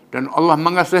 Dan Allah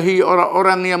mengasihi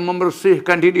orang-orang yang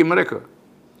membersihkan diri mereka.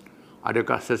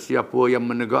 Adakah sesiapa yang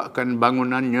menegakkan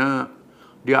bangunannya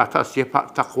di atas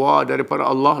sifat taqwa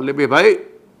daripada Allah lebih baik?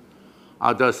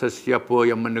 Ada sesiapa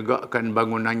yang menegakkan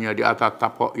bangunannya di atas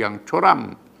tapak yang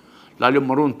curam, lalu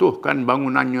meruntuhkan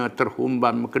bangunannya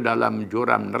terhumbam ke dalam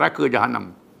jurang neraka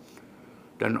Jahannam.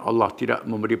 Dan Allah tidak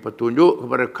memberi petunjuk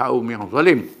kepada kaum yang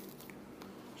zalim.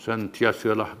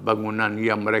 Sentiasalah bangunan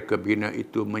yang mereka bina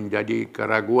itu menjadi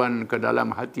keraguan ke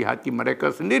dalam hati-hati mereka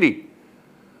sendiri,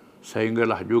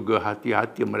 sehinggalah juga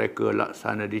hati-hati mereka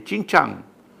laksana dicincang,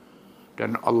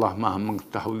 dan Allah Maha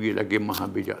mengetahui lagi Maha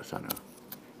bijaksana.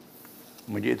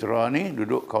 Masjid Tura ni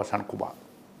duduk kawasan Quba,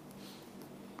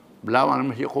 berlawan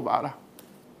Masjid Quba lah.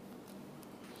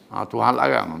 Tuhan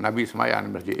larang Nabi semayang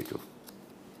di masjid itu.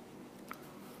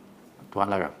 Tuhan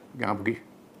larang, jangan pergi.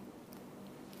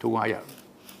 Tunggu ayat.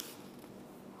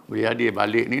 Bila dia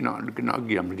balik ni nak pergi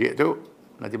dalam masjid tu,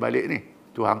 nanti balik ni,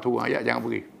 Tuhan turun ayat jangan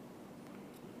pergi.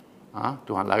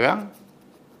 Tuhan larang.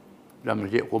 Dalam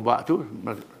masjid Quba tu,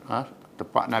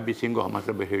 tempat Nabi singgah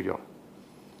masa berhijrah.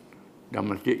 Dan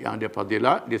masjid yang dia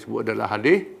fadilat disebut adalah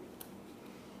hadis,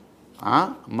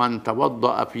 man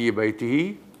tawadda'a fi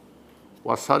baitihi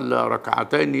wa shalla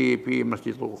raka'ataini fi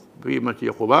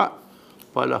masjid Quba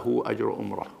falahu ajru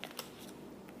umrah.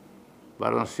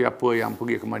 barang siapa yang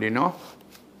pergi ke Madinah,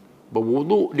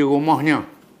 berwuduk di rumahnya.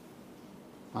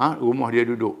 Rumah dia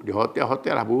duduk. Di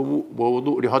hotel lah,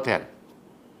 berwuduk di hotel.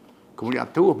 Kemudian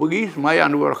terus pergi sembahyang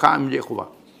 2 rakaat Masjid Quba.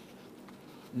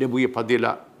 Dia beri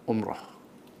fadilat umrah.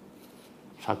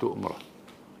 1 umrah.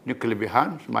 Ini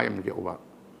kelebihan sembahyang Masjid Quba.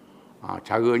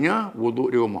 Caranya wuduk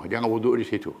di rumah, jangan wuduk di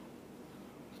situ.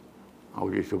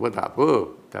 Wuduk di situ pun tak apa,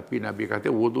 tapi Nabi kata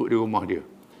wuduk di rumah dia.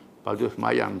 Lepas tu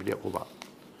sembahyang Masjid Quba.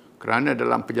 Kerana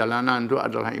dalam perjalanan tu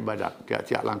adalah ibadat.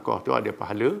 Tiap-tiap langkah tu ada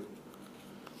pahala.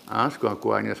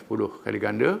 Sekurang-kurangnya 10 kali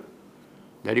ganda.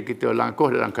 Jadi kita langkah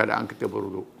dalam keadaan kita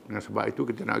berwuduk. Dengan sebab itu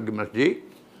kita nak pergi masjid,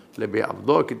 lebih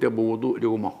afdal kita berwuduk di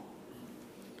rumah.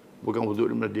 Bukan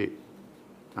wuduk di masjid.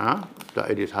 Tak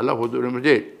ada salah wuduk di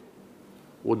masjid.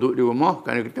 Wuduk di rumah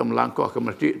kerana kita melangkah ke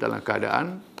masjid dalam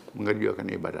keadaan mengerjakan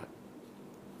ibadat.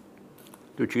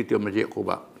 Itu cerita Masjid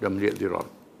Quba dan Masjid Dirar.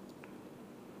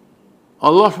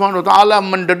 Allah SWT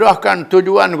mendedahkan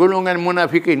tujuan golongan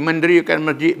munafikin mendirikan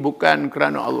masjid bukan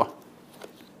kerana Allah,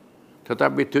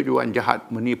 tetapi tujuan jahat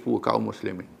menipu kaum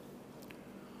muslimin,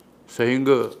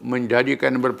 sehingga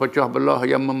menjadikan berpecah belah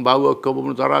yang membawa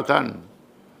kemudaratan.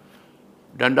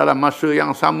 Dan dalam masa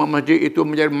yang sama masjid itu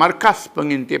menjadi markas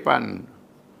pengintipan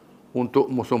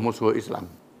untuk musuh-musuh Islam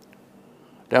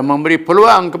dan memberi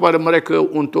peluang kepada mereka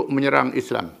untuk menyerang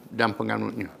Islam dan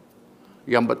penganutnya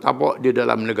yang bertapak di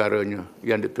dalam negaranya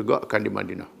yang ditegakkan di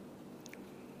Madinah.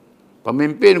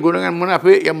 Pemimpin golongan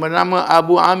munafik yang bernama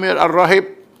Abu Amir Ar-Rahib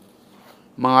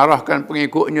mengarahkan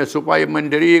pengikutnya supaya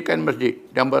mendirikan masjid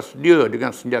dan bersedia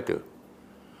dengan senjata,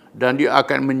 dan dia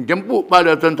akan menjemput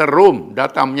pada tentera Rom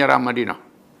datang menyerang Madinah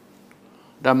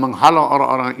dan menghalau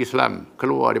orang-orang Islam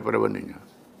keluar daripada bandanya.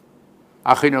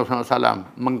 Akhirnya Rasulullah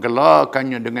SAW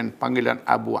menggelarkannya dengan panggilan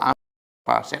Abu Amir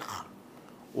Al-Fasik.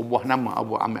 Ubah nama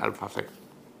Abu Amir Al-Fasik.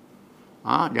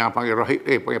 Jangan panggil Rahib,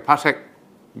 panggil Fasik.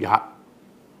 Jahat.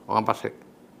 Orang Fasik.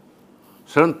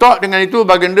 Serentak dengan itu,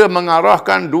 baginda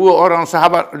mengarahkan 2 orang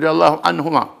sahabat radhiyallahu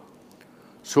anhuma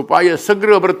supaya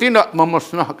segera bertindak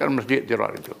memusnahkan Masjid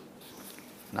Dirar itu.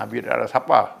 Nabi dah ada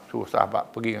siapa? Suruh sahabat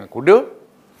pergi dengan kuda,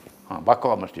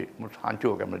 bakar masjid,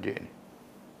 hancurkan masjid ini.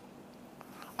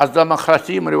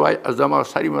 Az-Zamakhsyari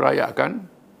meriwayatkan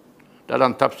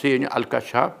dalam tafsirnya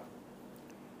Al-Kashaf.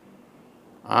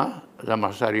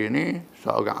 Az-Zamakhsyari ini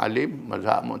seorang alim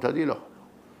mazhab Mu'tazilah.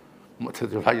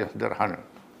 Mu'tazilah yang sederhana.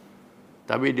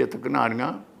 Tapi dia terkenal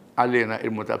dengan alim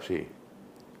ilmu tafsir.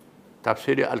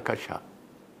 Tafsir dia Al-Kashaf.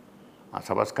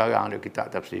 Sampai sekarang dia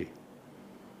kitab tafsir.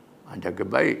 Jaga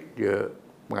baik dia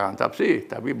mengarang tafsir,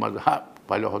 tapi mazhab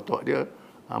kepala otak dia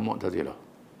Mu'tazilah.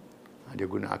 Dia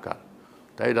guna akal.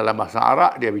 Tapi dalam bahasa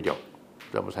Arab dia bijak.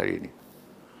 Dalam bahasa hari ini.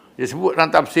 Dia sebut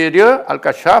dalam tafsir dia,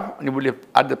 Al-Kashaf, ini boleh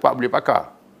ada pak boleh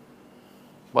pakar.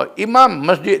 Bahawa Imam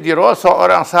Masjid Dirar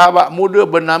seorang sahabat muda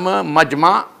bernama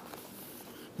Majma'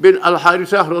 bin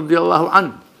Al-Harithah radhiyallahu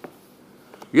an,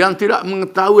 yang tidak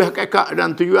mengetahui hakikat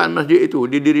dan tujuan masjid itu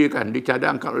didirikan,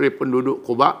 dicadangkan oleh penduduk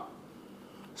Quba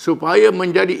supaya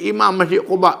menjadi imam Masjid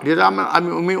Quba di zaman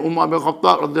Amir Umi Umar bin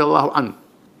Khattab radhiyallahu an.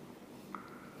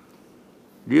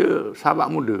 Dia sahabat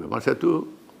muda. Masa tu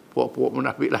puak-puak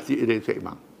munafik lah dia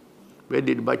imam. Bila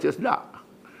dia dibaca sedap,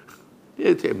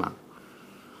 dia imam.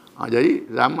 Jadi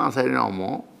zaman Sayyidina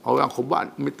Umar, orang Quba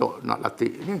minta nak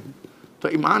latih ni, tu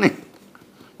imam ni,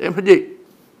 dia masjid.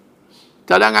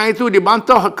 Cadangan itu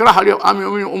dibantah kerah oleh Amir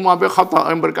Umi Umar bin Khattab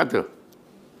yang berkata,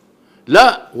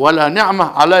 la wala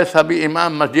ni'mah ala sabi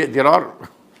imam Masjid Dirar.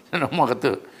 Sayyidina Umar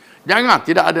kata, jangan,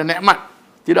 tidak ada nikmat.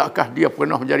 Tidakkah dia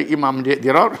pernah menjadi imam Masjid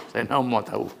Dirar? Sayyidina Umar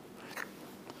tahu.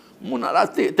 Mu nak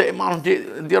latih tak imam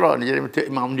Masjid Dirar ni jadi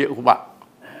imam Masjid Quba.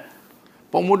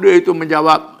 Pemuda itu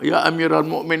menjawab, ya Amirul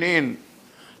Mukminin,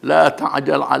 la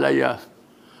ta'jal alayya.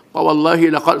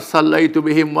 Wallahi laqad sallaitu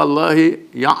bihim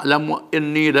wallahi ya'lamu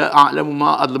inni la a'lamu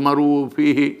ma admaru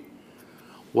fihi.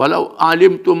 Walau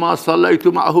alimtu ma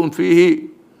sallaitu ma'ahum fihi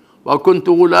wa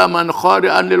kuntu ghulaman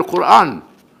qari'an lil Qur'an.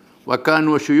 Wa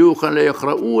kanu syuyukhan la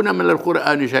yaqra'una min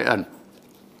al-Qur'ani syai'an.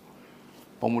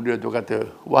 Pemuda itu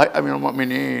kata, wahai Amirul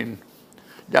Mukminin,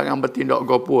 jangan bertindak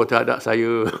gopoh terhadap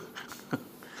saya.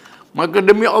 Maka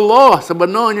demi Allah,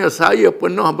 sebenarnya saya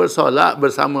pernah bersolat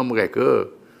bersama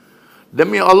mereka.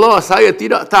 Demi Allah, saya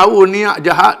tidak tahu niat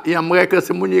jahat yang mereka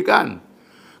sembunyikan.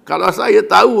 Kalau saya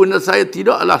tahu, saya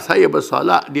tidaklah saya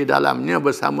bersolat di dalamnya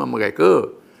bersama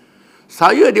mereka.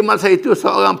 Saya di masa itu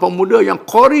seorang pemuda yang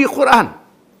qari Quran.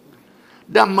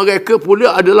 Dan mereka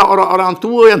pula adalah orang-orang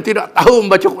tua yang tidak tahu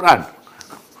membaca Quran.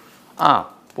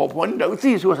 Puan-puan tak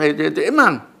mesti suruh saya jadi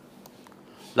imam.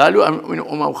 Lalu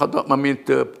Umar Khattab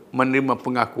meminta menerima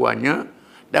pengakuannya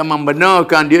dan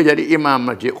membenarkan dia jadi imam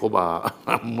Masjid Quba.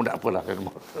 Mudah apalah kan.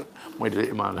 Mau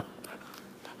jadi imam lah.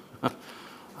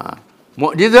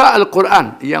 Mukjizat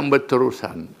Al-Quran yang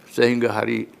berterusan sehingga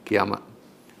hari kiamat.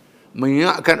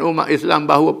 Mengingatkan umat Islam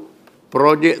bahawa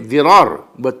projek Dirar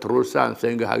berterusan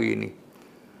sehingga hari ini.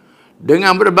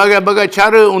 Dengan berbagai-bagai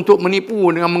cara untuk menipu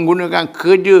dengan menggunakan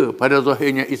kerja pada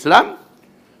zahirnya Islam,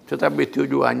 tetapi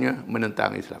tujuannya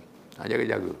menentang Islam.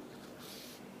 Jaga-jaga.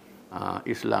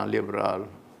 Islam liberal.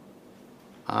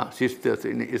 Sisters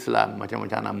ini Islam,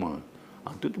 macam-macam nama.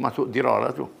 Itu termasuk Dirar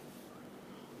lah tu.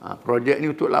 Projek ni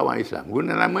untuk lawan Islam.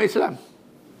 Guna nama Islam.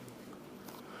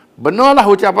 Benarlah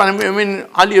ucapan Mu'min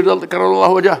Ali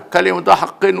radhiyallahu wajah, kalimatu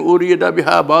haqqin urida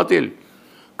biha batil.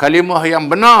 Kalimah yang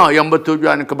benar yang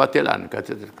bertujuan kebatilan,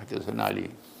 kata Sayyidina Ali.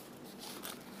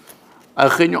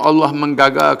 Akhirnya Allah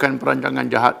menggagalkan perancangan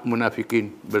jahat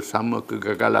munafikin bersama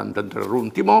kegagalan tentera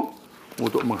Rum Timur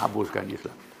untuk menghapuskan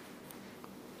Islam.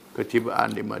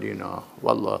 Ketibaan di Madinah.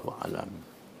 Wallahu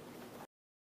a'lam.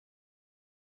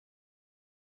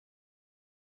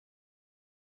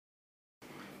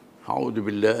 أعوذ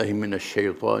بالله من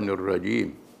الشيطان الرجيم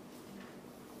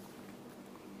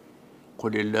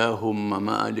قل اللهم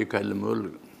مالك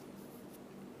الملك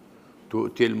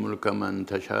تؤتي الملك من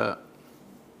تشاء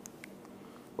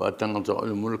وتنزع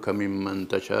الملك ممن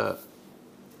تشاء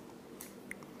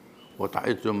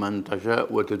وتعز من تشاء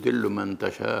وتذل من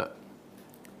تشاء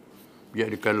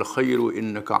بيدك الخير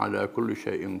إنك على كل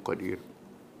شيء قدير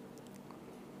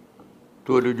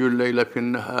تولج الليل في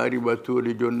النهار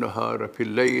وتولج النهار في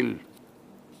الليل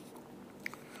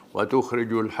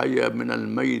وتخرج الحي من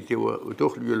الميت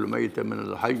وتخرج الميت من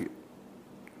الحي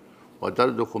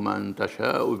وترزق من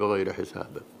تشاء بغير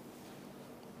حساب.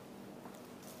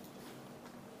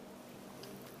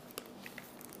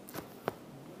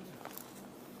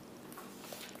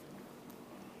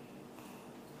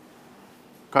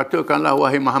 Katakanlah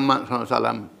wahai Muhammad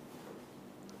SAW,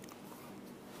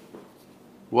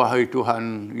 wahai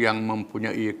Tuhan yang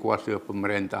mempunyai kuasa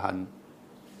pemerintahan,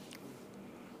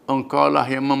 Engkaulah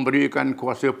yang memberikan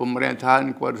kuasa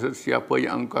pemerintahan kepada sesiapa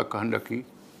yang Engkau kehendaki,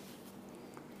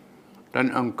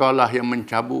 dan Engkaulah yang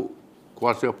mencabut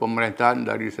kuasa pemerintahan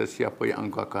dari sesiapa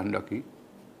yang Engkau kehendaki.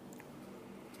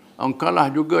 Engkaulah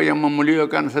juga yang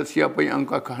memuliakan sesiapa yang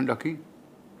Engkau kehendaki,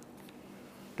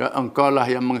 dan Engkaulah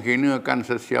yang menghinakan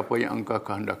sesiapa yang Engkau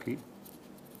kehendaki.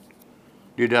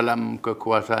 Di dalam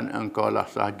kekuasaan Engkaulah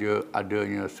sahaja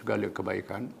adanya segala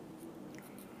kebaikan.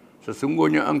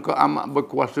 Sesungguhnya Engkau amat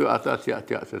berkuasa atas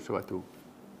tiap-tiap sesuatu.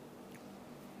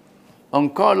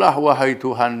 Engkaulah wahai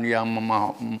Tuhan yang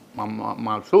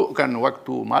memasukkan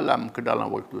waktu malam ke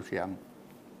dalam waktu siang.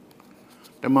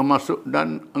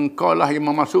 Dan Engkaulah yang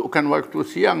memasukkan waktu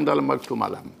siang dalam waktu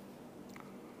malam.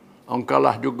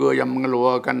 Engkaulah juga yang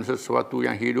mengeluarkan sesuatu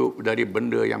yang hidup dari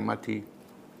benda yang mati.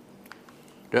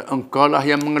 Dan Engkaulah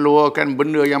yang mengeluarkan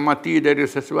benda yang mati dari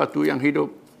sesuatu yang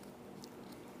hidup.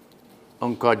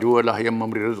 Engkau jualah yang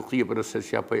memberi rezeki pada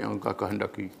sesiapa yang Engkau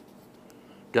kehendaki,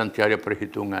 dan tiada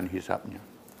perhitungan hisapnya.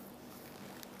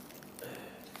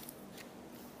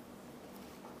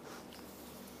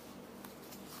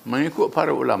 Mengikut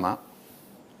para ulama,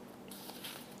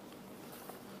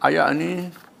 ayat ini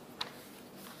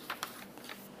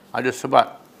ada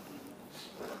sebab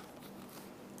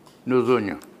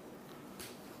nuzulnya.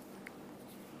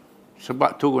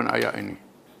 Sebab turun ayat ini.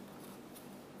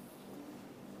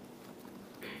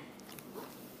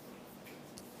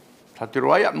 Satu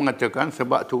riwayat mengatakan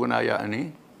sebab turun ayat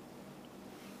ini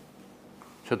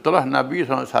setelah Nabi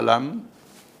SAW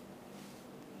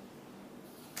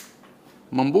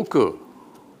membuka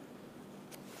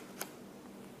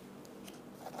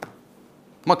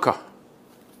Mekah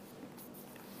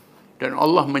dan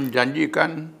Allah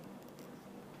menjanjikan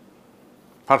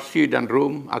Parsi dan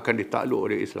Rom akan ditakluk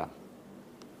oleh Islam.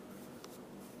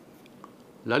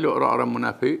 Lalu orang-orang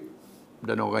munafik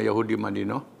dan orang Yahudi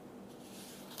Madinah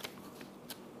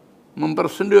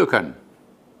mempersendakan,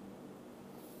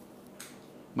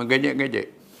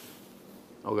 mengejek-ngejek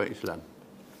orang Islam.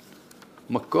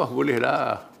 Mekah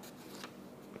bolehlah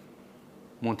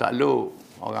mau takluk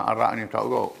orang Arab ni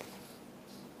takluk.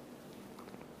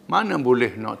 Mana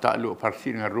boleh nak takluk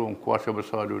Parsi dengan Rom, kuasa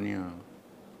besar dunia.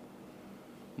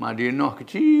 Madinah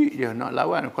kecil je nak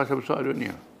lawan kuasa besar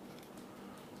dunia.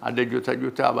 Ada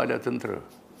juta-juta badan tentera.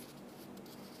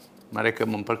 Mereka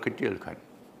memperkecilkan.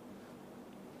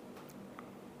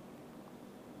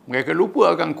 Mereka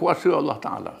lupa akan kuasa Allah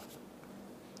Ta'ala.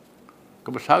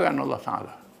 Kebesaran Allah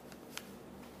Ta'ala.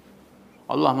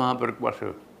 Allah Maha Berkuasa.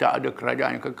 Tak ada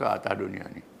kerajaan yang kekal atas dunia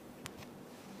ni.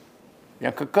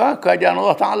 Yang kekal kerajaan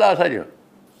Allah Ta'ala saja.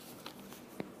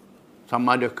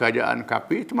 sama ada kerajaan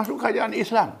kafir, termasuk kerajaan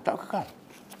Islam, tak kekal.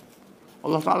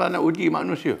 Allah Ta'ala nak uji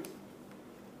manusia.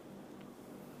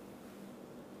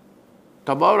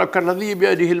 Tabarakalladzi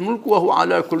biyadihil mulku wa huwa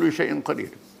ala kulli syai'in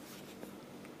qadir.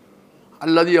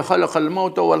 Alladzi khalaqal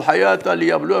mauta wal hayata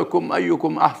liyabluwakum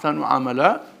ayyukum ahsanu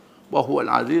amala wa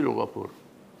huwal azizul ghafur.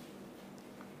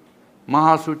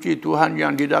 Maha suci Tuhan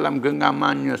yang di dalam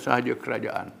genggamannya sahaja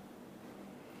kerajaan.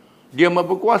 Dia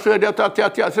berkuasa di atas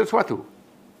tiap-tiap sesuatu.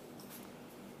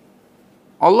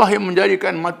 Allah yang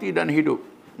menjadikan mati dan hidup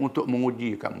untuk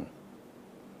menguji kamu.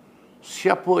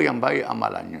 Siapa yang baik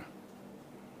amalannya?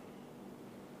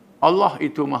 Allah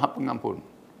itu Maha Pengampun.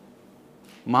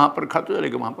 Maha Perkata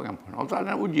lagi Maha Pengampun. Allah Ta'ala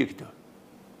nak uji kita.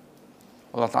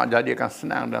 Allah Ta'ala jadikan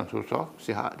senang dan susah,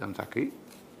 sihat dan sakit.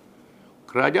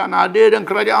 Kerajaan adil dan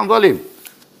kerajaan zalim.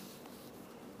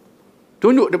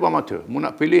 Tunjuk depan mata. Mu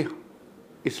nak pilih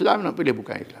Islam, nak pilih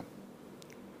bukan Islam.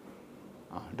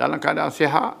 Dalam keadaan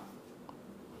sihat,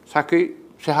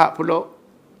 sakit, sihat pula.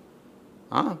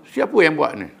 Siapa yang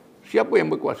buat ni? Siapa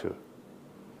yang berkuasa?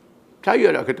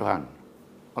 Percaya tak ke Tuhan?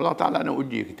 Allah Ta'ala nak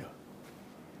uji kita.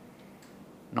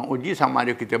 Nak uji sama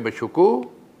ada kita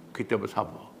bersyukur, kita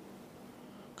bersabar.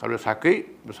 Kalau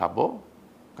sakit, bersabar.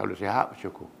 Kalau sihat,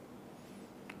 bersyukur.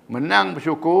 Menang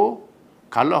bersyukur,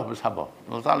 kalah bersabar.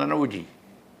 Allah Ta'ala nak uji.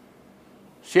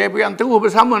 Siapa yang terus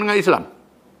bersama dengan Islam,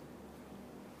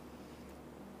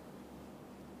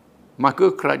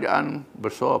 maka kerajaan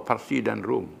besar Parsi dan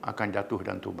Rom akan jatuh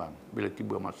dan tumbang bila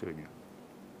tiba masanya.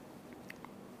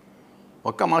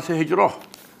 Maka masa hijrah,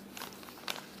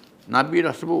 Nabi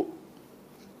dah sebut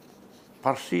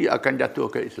Parsi akan jatuh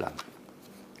ke Islam.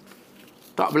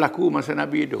 Tak berlaku masa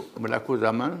Nabi hidup, berlaku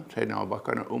zaman Sayyidina Abu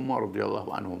Bakar dan Umar radhiyallahu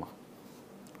anhuma.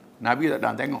 Nabi tak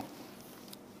datang tengok.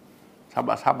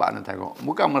 Sahabat-sahabat nak tengok.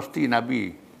 Bukan mesti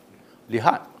Nabi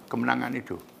lihat kemenangan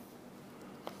itu.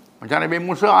 Macam Nabi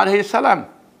Musa AS.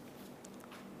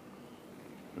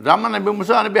 Zaman Nabi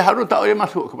Musa, Nabi Harun tak boleh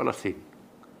masuk ke Palestin.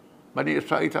 Bani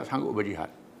Israel tak sanggup berjihad.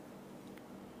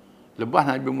 Lepas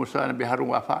Nabi Musa, Nabi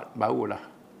Harun wafat, barulah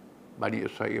Bani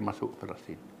Israel masuk ke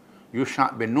Palestin.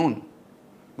 Yusha' bin Nun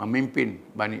memimpin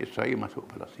Bani Israel masuk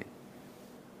ke Palestin.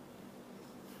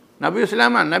 Nabi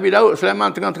Sulaiman, Nabi Daud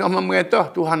Sulaiman tengah-tengah memerintah,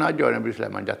 Tuhan ajar Nabi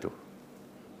Sulaiman jatuh.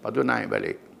 Lepas tu naik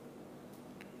balik.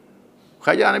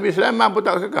 Kerajaan Nabi Sulaiman pun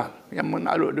tak kekal, yang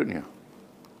menakluk dunia.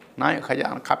 Naik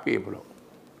kerajaan kafir pula.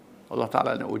 Allah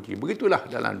Ta'ala nak uji. Begitulah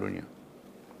dalam dunia.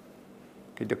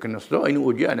 Kita kena sedar ini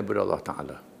ujian daripada Allah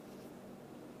Ta'ala.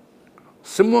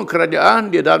 Semua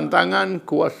kerajaan dia dalam tangan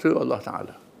kuasa Allah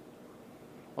Ta'ala.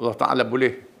 Allah Ta'ala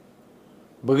boleh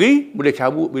beri, boleh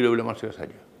cabut bila-bila masa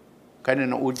saja. Kerana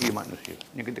nak uji manusia.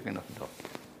 Ini kita kena sedar.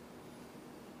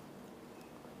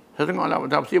 Saya tengok dalam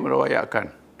tafsir meriwayatkan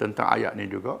tentang ayat ini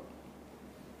juga.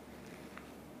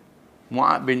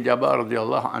 Mu'ad bin Jabal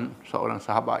radhiyallahu an, seorang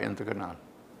sahabat yang terkenal.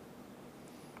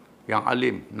 Yang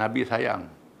alim, Nabi sayang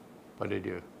pada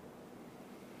dia.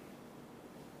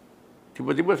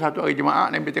 Tiba-tiba satu hari jemaah,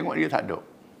 Nabi tengok dia tak ada.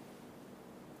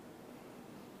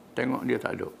 Tengok dia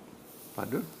tak ada.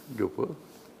 Pada jumpa.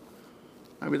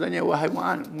 Nabi tanya, wahai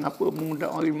Mu'ad, mengapa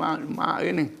mengundang orang jemaah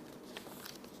ini?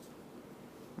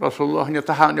 Rasulullahnya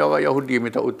tahan dia orang Yahudi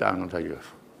minta utang saja.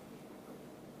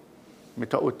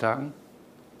 Minta utang.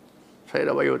 Saya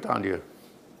dah bayar hutang dia.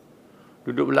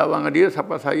 Duduk berlawang dengan dia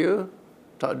sampai saya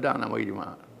tak ada nak bagi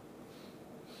jemaah.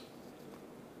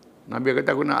 Nabi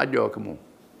kata, aku nak ajar kamu.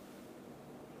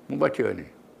 Mu baca ni.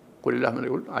 Kuliah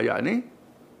ayat ni.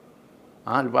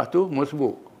 Lepas tu mu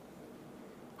sebut.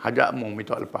 Hajat mu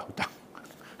minta lepas hutang.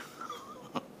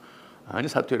 Ini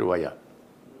satu riwayat.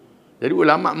 Jadi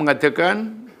ulama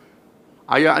mengatakan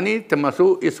ayat ni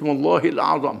termasuk Ismullahil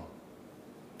Azam.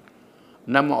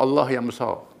 Nama Allah yang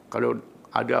besar. Kalau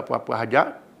ada apa-apa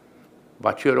hajat,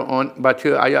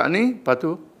 baca ayat ni, lepas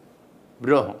tu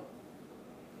berdoa.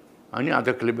 Ini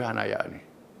ada kelebihan ayat ni.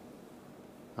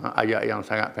 Ayat yang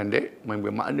sangat pendek,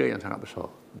 memberi makna yang sangat besar.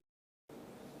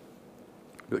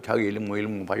 Duk cari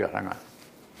ilmu-ilmu payah sangat.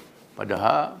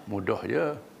 Padahal mudah je.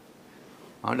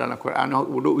 Dalam Quran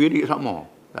duduk wirid sama.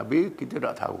 Tapi kita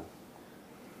tak tahu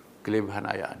kelebihan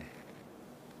ayat ni.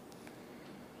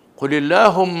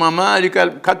 Qulillahumma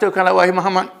malikal, katakanlah wahai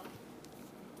Muhammad,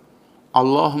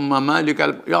 Allahumma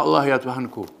malikal, ya Allah ya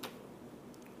Tuhanku,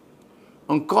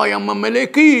 Engkau yang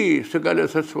memiliki segala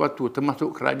sesuatu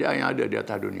termasuk kerajaan yang ada di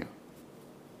atas dunia.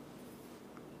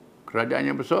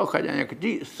 Kerajaan yang besar, kerajaan yang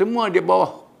kecil, semua di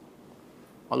bawah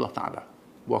Allah Ta'ala,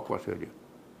 bawah kuasa dia.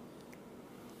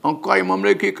 Engkau yang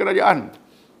memiliki kerajaan.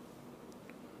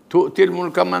 Tu'til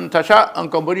mulka man tasha',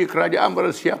 engkau beri kerajaan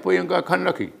pada siapa yang engkau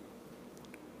kehendaki.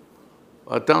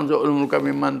 Wa tanzu'ul mulka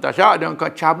mimman tasha', dan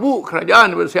kau cabut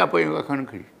kerajaan daripada siapa yang kau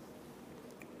kehendaki.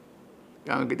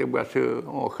 Jangan kita berasa,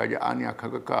 kerajaan ni akan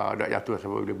kekal, tak jatuh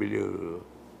sampai bila-bila.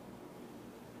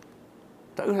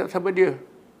 Tak usah sampai dia.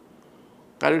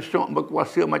 Kalau seorang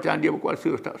berkuasa macam dia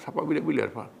berkuasa, tak sampai bila-bila.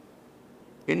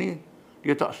 Ini,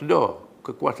 dia tak sedar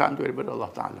kekuasaan tu daripada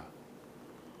Allah Ta'ala.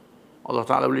 Allah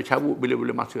Ta'ala boleh cabut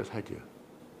bila-bila masa sahaja.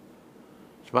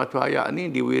 Sebab tu ayat ni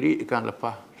diwiridkan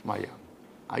lepas semayang.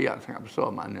 Ayat sangat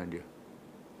besar makna dia.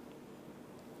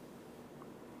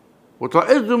 Wa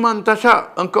ta'izzu man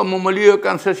tasha', engkau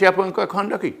memuliakan sesiapa engkau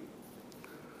kehendaki.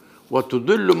 Wa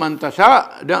tudhillu man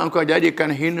tasha', dan engkau jadikan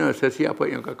hina sesiapa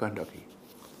yang engkau kehendaki.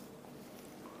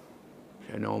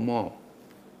 Sayyidina Umar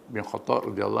bin Khattab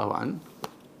radhiyallahu an,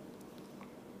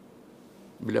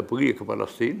 bila pergi ke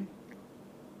Palestin,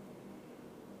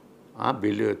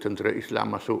 bila tentera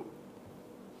Islam masuk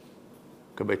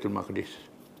ke Baitul Maqdis,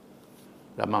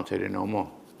 zaman Sayyidina Umar,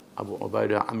 Abu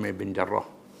Ubaidah Amir bin Jarrah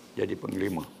jadi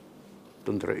panglima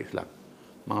tentera Islam,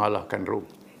 mengalahkan Rom.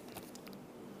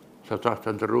 Setelah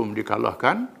tentera Rom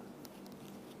dikalahkan,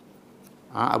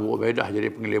 Abu Ubaidah jadi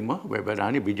panglima. Abu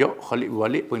Ubaidah ni bijak, Khalid bin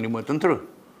Walid panglima tentera.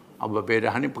 Abu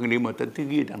Ubaidah ni panglima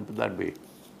tertinggi dan pentadbir.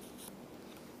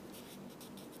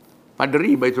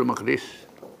 Padri Baitul Maqdis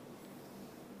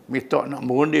minta nak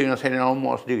berunding dengan Sayyidina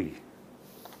Umar sendiri,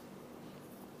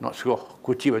 nak serah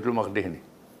kunci Baitul Maqdis ni.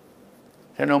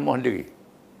 Sayyidina Umar sendiri.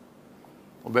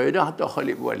 Ubaidah atau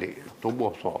Khalid bin Walid,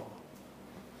 tubuh besar.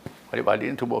 Khalid bin Walid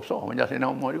ni tubuh besar, macam Sayyidina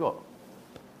Umar juga.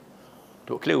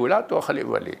 Tok keliru lah tu Khalid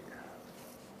bin Walid.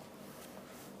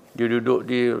 Dia duduk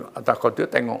di atas kota,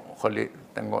 tengok Khalid,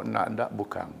 tengok nak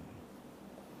bukan.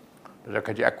 Dalam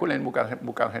kaji aku lain bukan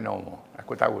Sayyidina Umar.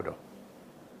 Aku tahu dah.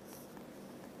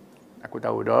 Aku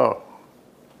tahu dah.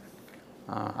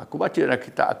 Aku baca dalam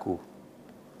kitab aku.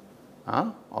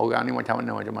 Orang ni macam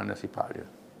mana sifat dia.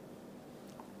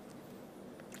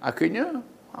 Akhirnya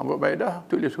Abu Ubaidah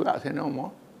tulis surat Sayyidina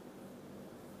Umar.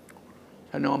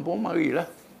 Sayyidina Umar pun marilah.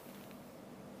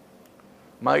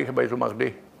 Mari ke Baitul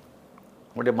Maqdis.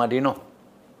 Kemudian Madinah.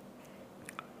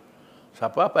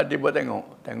 Siapa dia buat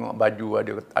tengok baju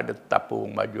ada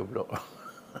tapung baju pula.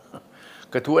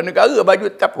 Ketua negara baju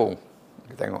tapung.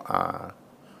 Kita tengok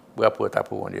berapa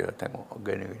tapung dia, tengok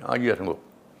organ ni. Ya sungguh.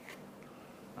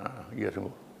 Ya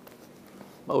sungguh.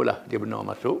 Barulah dia benar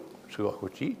masuk surah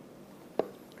kunci.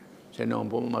 Sayyidina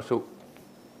Umar pun masuk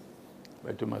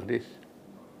Baitul Maqdis.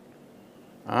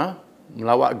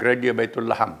 Melawat gereja Baitul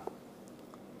Laham.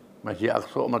 Masjid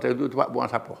Aqsa masa itu tempat buang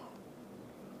sampah.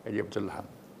 Gereja Baitul Laham.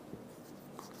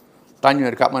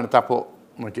 Tanya dekat mana tapuk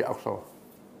Masjid Aqsa.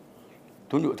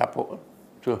 Tunjuk tapuk.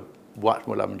 So, buat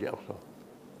semula Masjid Aqsa.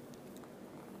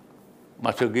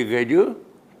 Masuk pergi gereja,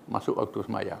 masuk waktu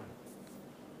semayang.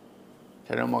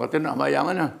 Sayyidina Umar kata, nak semayang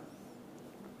mana?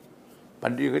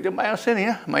 Pandai kata, semayang sini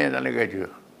ya, semayang dalam gereja.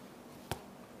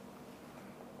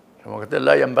 Sayyidina Umar kata,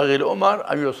 la yang bagi Umar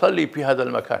an yusalli fi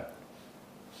hadzal makan.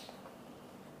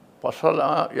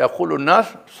 Fasalla yaqulu an-nas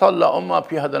salla Umar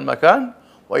fi hadzal makan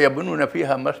wa yabnuna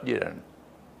fiha masjidan.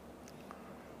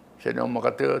 Sayyidina Umar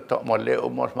kata, tak boleh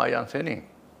Umar semayang sini.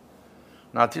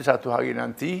 Nanti satu hari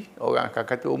nanti, orang akan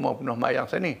kata Umar pernah semayang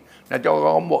sini. Nanti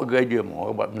orang buat gereja,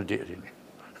 orang buat masjid sini.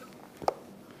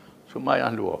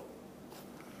 Semayang luar.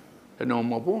 Sayyidina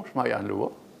Umar pun semayang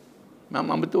luar.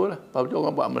 Memang betul lah. Lepas tu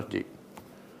orang buat masjid.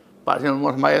 Pak Sayyidina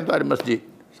Umar semayang tu ada masjid.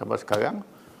 Sampai sekarang,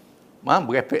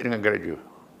 berepek dengan gereja.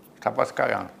 Sampai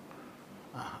sekarang,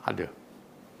 ada.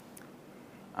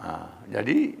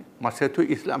 Jadi, masa tu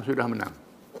Islam sudah menang.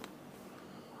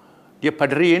 Dia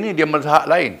padri ni, dia mazhab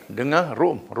lain dengan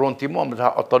Rom. Rom Timur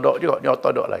mazhab ortodok juga, dia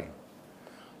ortodok lain.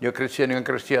 Dia Kristian dengan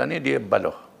Kristian ni, dia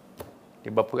balah.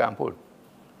 Dia berperang pun.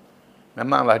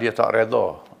 Memanglah dia tak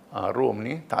reda Rom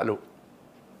ni takluk.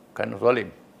 Kerana zalim.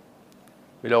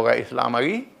 Bila orang Islam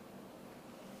mari,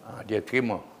 dia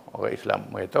terima orang Islam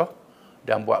mereka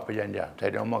dan buat perjanjian.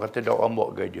 Sayyidina Umar kata, tak orang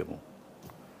buat gereja mu.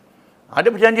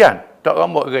 Ada perjanjian, tak orang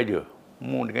buat gereja.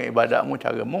 Mu dengan ibadatmu,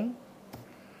 cara mu.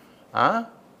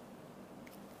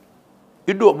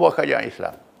 Hidup buat kerajaan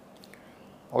Islam.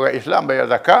 Orang Islam bayar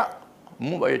zakat,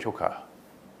 mu bayar cukai.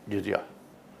 Jizyah.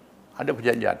 Ada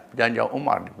perjanjian. Perjanjian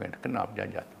Umar, kenal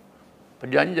perjanjian.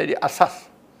 Perjanjian jadi asas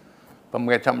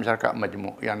pemerintahan masyarakat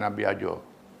majmuk yang Nabi ajar.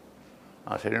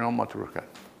 Sayyidina Umar teruskan.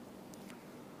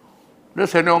 Dan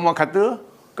Sayyidina Umar kata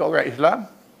ke orang Islam,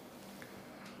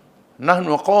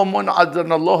 nahnu qaumun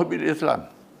azzanallahu bil Islam.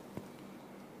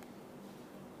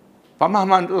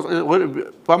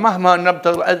 Famahma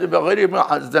nabtaghi azza bi ghairi ma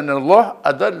azzanallah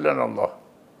adallanallah.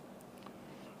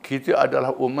 Kita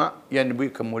adalah umat yang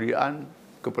diberi kemuliaan,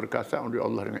 keperkasaan oleh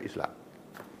Allah dengan Islam.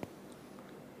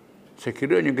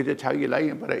 sekiranya kita cari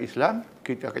lain pada Islam,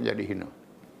 kita akan jadi hina.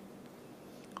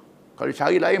 Kalau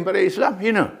cari lain pada Islam,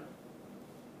 hina.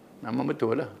 Memang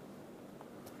betul lah.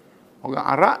 Orang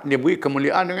Arab, dia beri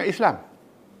kemuliaan dengan Islam.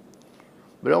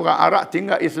 Bila orang Arab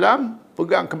tinggal Islam,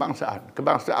 pegang kebangsaan.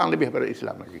 Kebangsaan lebih pada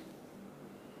Islam lagi.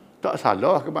 Tak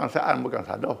salah, kebangsaan bukan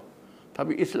salah.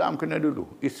 Tapi Islam kena dulu.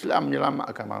 Islam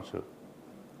menyelamatkan bangsa.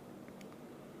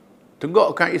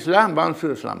 Tegakkan Islam, bangsa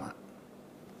selamat.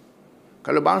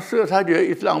 Kalau bangsa saja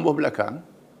Islam buah belakang,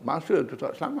 bangsa itu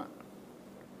tak selamat.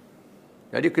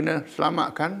 Jadi kena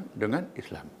selamatkan dengan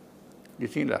Islam. Di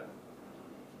sinilah.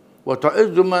 Wa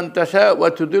ta'izzu man tasha wa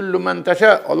tudillu man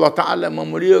tasha. Allah Taala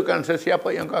memuliakan sesiapa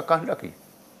yang kau kehendaki.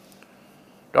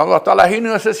 Dan Allah Taala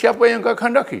hina sesiapa yang kau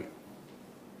kehendaki.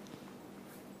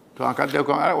 Tuhan kata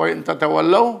wa in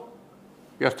tatawallaw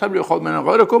yastabdil qauman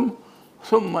ghayrakum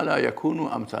thumma la yakunu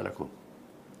amsalakum.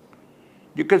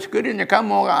 Jika sekiranya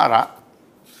kamu orang Arab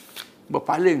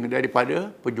berpaling daripada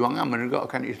perjuangan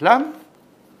menegakkan Islam,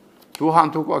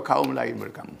 Tuhan tukar kaum lain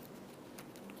berkamu.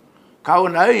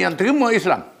 Kaum lain yang terima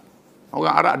Islam.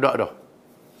 Orang Arab tak dah.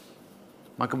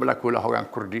 Maka berlakulah orang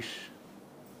Kurdis,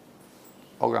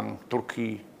 orang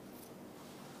Turki,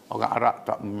 orang Arab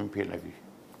tak memimpin lagi.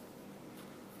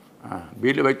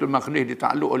 Bila Baitul Maqdis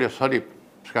ditakluk oleh Salib,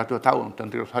 100 tahun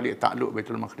tentera Salib takluk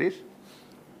Baitul Maqdis,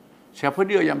 siapa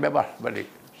dia yang bebas balik?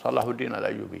 Salahuddin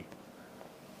Al-Ayyubi.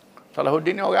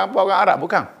 Salahuddin ni orang apa? Orang Arab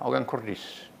bukan? Orang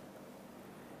Kurdis.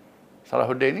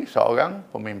 Salahuddin ni seorang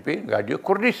pemimpin raja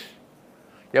Kurdis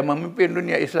yang memimpin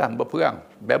dunia Islam berperang,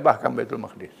 bebaskan Baitul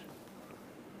Maqdis.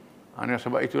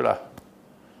 Sebab itulah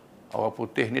orang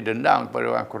putih ni dendam kepada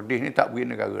orang Kurdis ni tak beri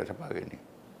negara sampai hari ni.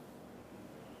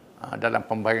 Dalam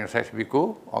pembayaran saya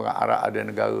sebiku, orang Arab ada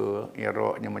negara,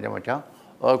 Iraqnya macam-macam.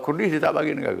 Orang Kurdis dia tak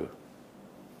bagi negara.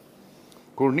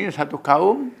 Kurdis satu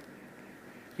kaum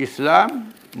Islam,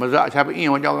 mazhab Syafi'i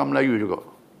macam orang Melayu juga.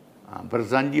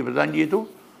 Berzanji itu,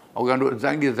 orang duk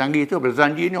zangi itu,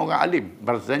 berzanji ni orang alim,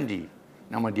 berzanji.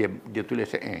 Nama dia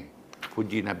tulis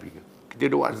puji Nabi. Kita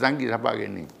duk buat zangi sampai hari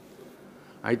ni.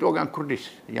 Itu orang Kurdis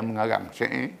yang mengarang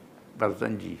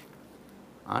berzanji.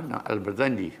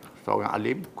 Al-Berzanji, seorang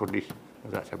alim Kurdis,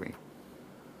 mazhab Syafi'i.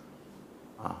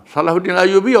 Salahuddin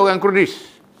Ayyubi orang Kurdis.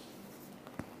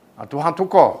 Tuhan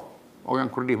tukar orang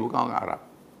Kurdis, bukan orang Arab.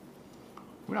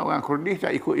 Kemudian orang Kurdis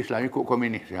tak ikut Islam, ikut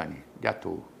komunis sekarang ni.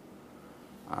 Jatuh.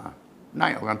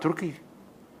 Naik orang Turki.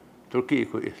 Turki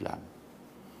ikut Islam.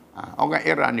 Orang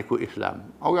Iran ikut Islam.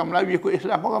 Orang Melayu ikut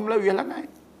Islam. Orang Melayu yang naik.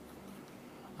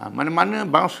 Mana-mana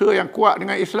bangsa yang kuat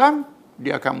dengan Islam,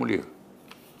 dia akan mulia.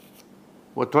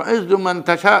 Wa tu'izzu man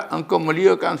tasha, engkau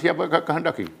muliakan siapa yang kau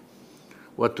kehendaki.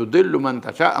 Wa tudillu man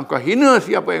tasha, engkau hina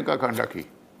siapa yang kau kehendaki.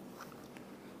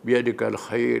 Biadikal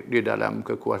khair, di dalam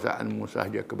kekuasaanmu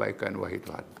sahaja kebaikan, wahai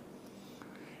Tuhan.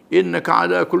 Innaka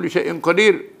ala kulli syai'in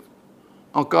qadir,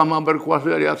 engkau maha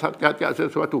berkuasa di atas tiap-tiap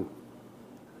sesuatu.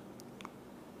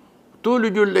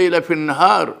 Tulijul laila fin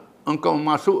nahar, engkau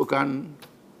memasukkan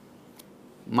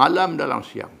malam dalam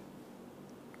siang.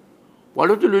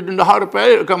 Walau tulijul nahar,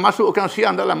 engkau masukkan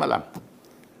siang dalam malam.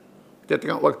 Kita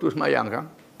tengok waktu semayang kan,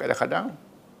 kadang-kadang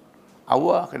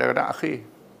awal, kadang-kadang akhir.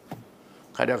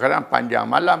 Kadang-kadang panjang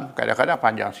malam, kadang-kadang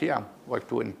panjang siang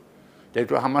waktu ni. Jadi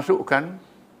Tuhan masukkan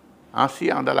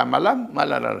siang dalam malam,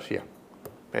 malam dalam siang.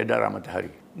 Peredaran matahari.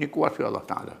 Ini kuasa Allah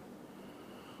Ta'ala.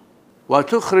 Wa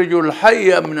tukhrijul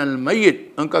hayya minal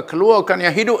mayyit, engkau keluarkan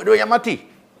yang hidup dari yang mati.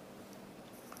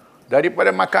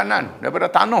 Daripada makanan, daripada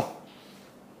tanah.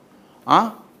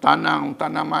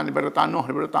 Tanaman daripada tanah,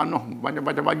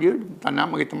 macam-macam aja,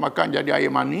 tanam kita makan jadi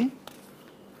air mani.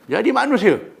 Jadi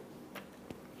manusia.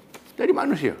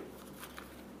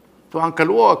 Tuhan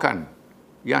keluarkan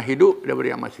yang hidup daripada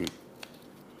yang mati.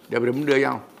 Daripada benda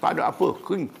yang tak ada apa,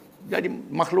 kering. Jadi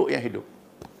makhluk yang hidup.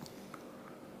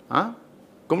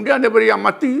 Kemudian daripada yang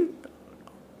mati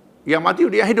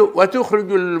dia yang hidup. Wa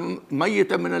tukhrijul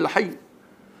mayyita minal hayy,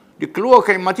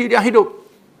 dikeluarkan yang mati dia hidup.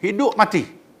 Hidup mati.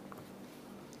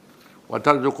 Wa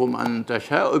tarzuqu man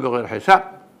tasha'u bighairi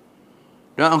hisab,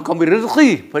 dan engkau beri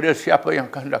rezeki pada siapa yang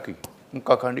kehendaki.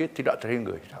 Engkau akan dia tidak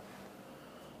terhingga hisab.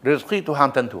 Rezeki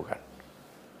Tuhan tentukan.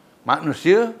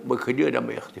 Manusia bekerja dan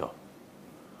berikhtiar.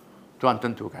 Tuhan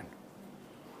tentukan.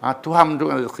 Tuhan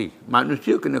menentukan rezeki.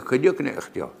 Manusia kena kerja, kena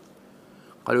ikhtiar.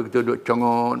 Kalau kita duduk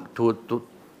congon,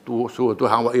 suruh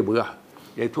Tuhan buat ibrah,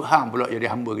 jadi Tuhan pula jadi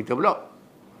hamba kita pula.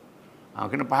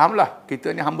 Kena fahamlah,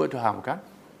 kita ni hamba Tuhan kan.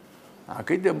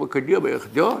 Kita bekerja,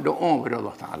 berikhtiar, doa kepada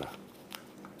Allah Ta'ala.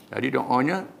 Jadi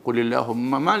doanya,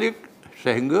 Qulillahumma malik,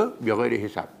 sehingga bighairi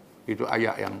hisab. Itu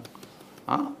ayat yang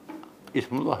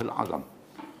Ismullahil Azam.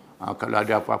 Kalau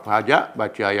ada apa-apa hajat,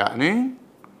 baca ayat ni,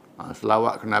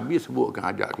 Selawat ke Nabi sebutkan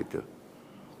hajat kita.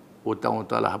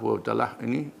 Utang-utanglah apa utanglah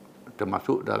ini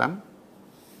termasuk dalam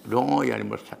doa yang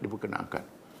diperkenankan.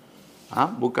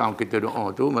 Bukan kita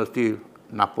doa tu mesti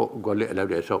napok golek lah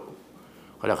esok.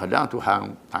 Kadang-kadang Tuhan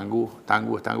tangguh.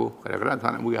 Kadang-kadang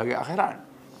Tuhan nak beri hari akhirat.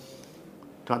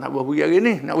 Tuhan tak beri hari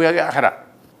ni, nak beri hari akhirat.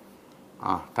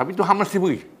 Tapi Tuhan mesti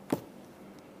beri.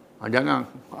 Jangan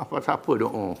apa-apa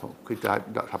doa kita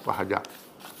tak siapa hajat.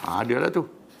 Adalah tu.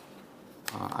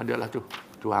 Adalah tu.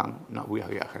 Tuhan nak beri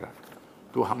hari akhirat.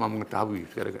 Tuhan Maha mengetahui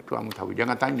segala. Tuhan mengetahui.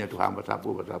 Jangan tanya Tuhan pasal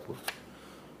apa.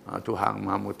 Tuhan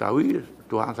Maha mengetahui.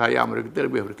 Tuhan sayang pada kita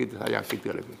lebih daripada kita sayang kita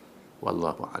lagi.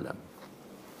 Wallahu a'lam.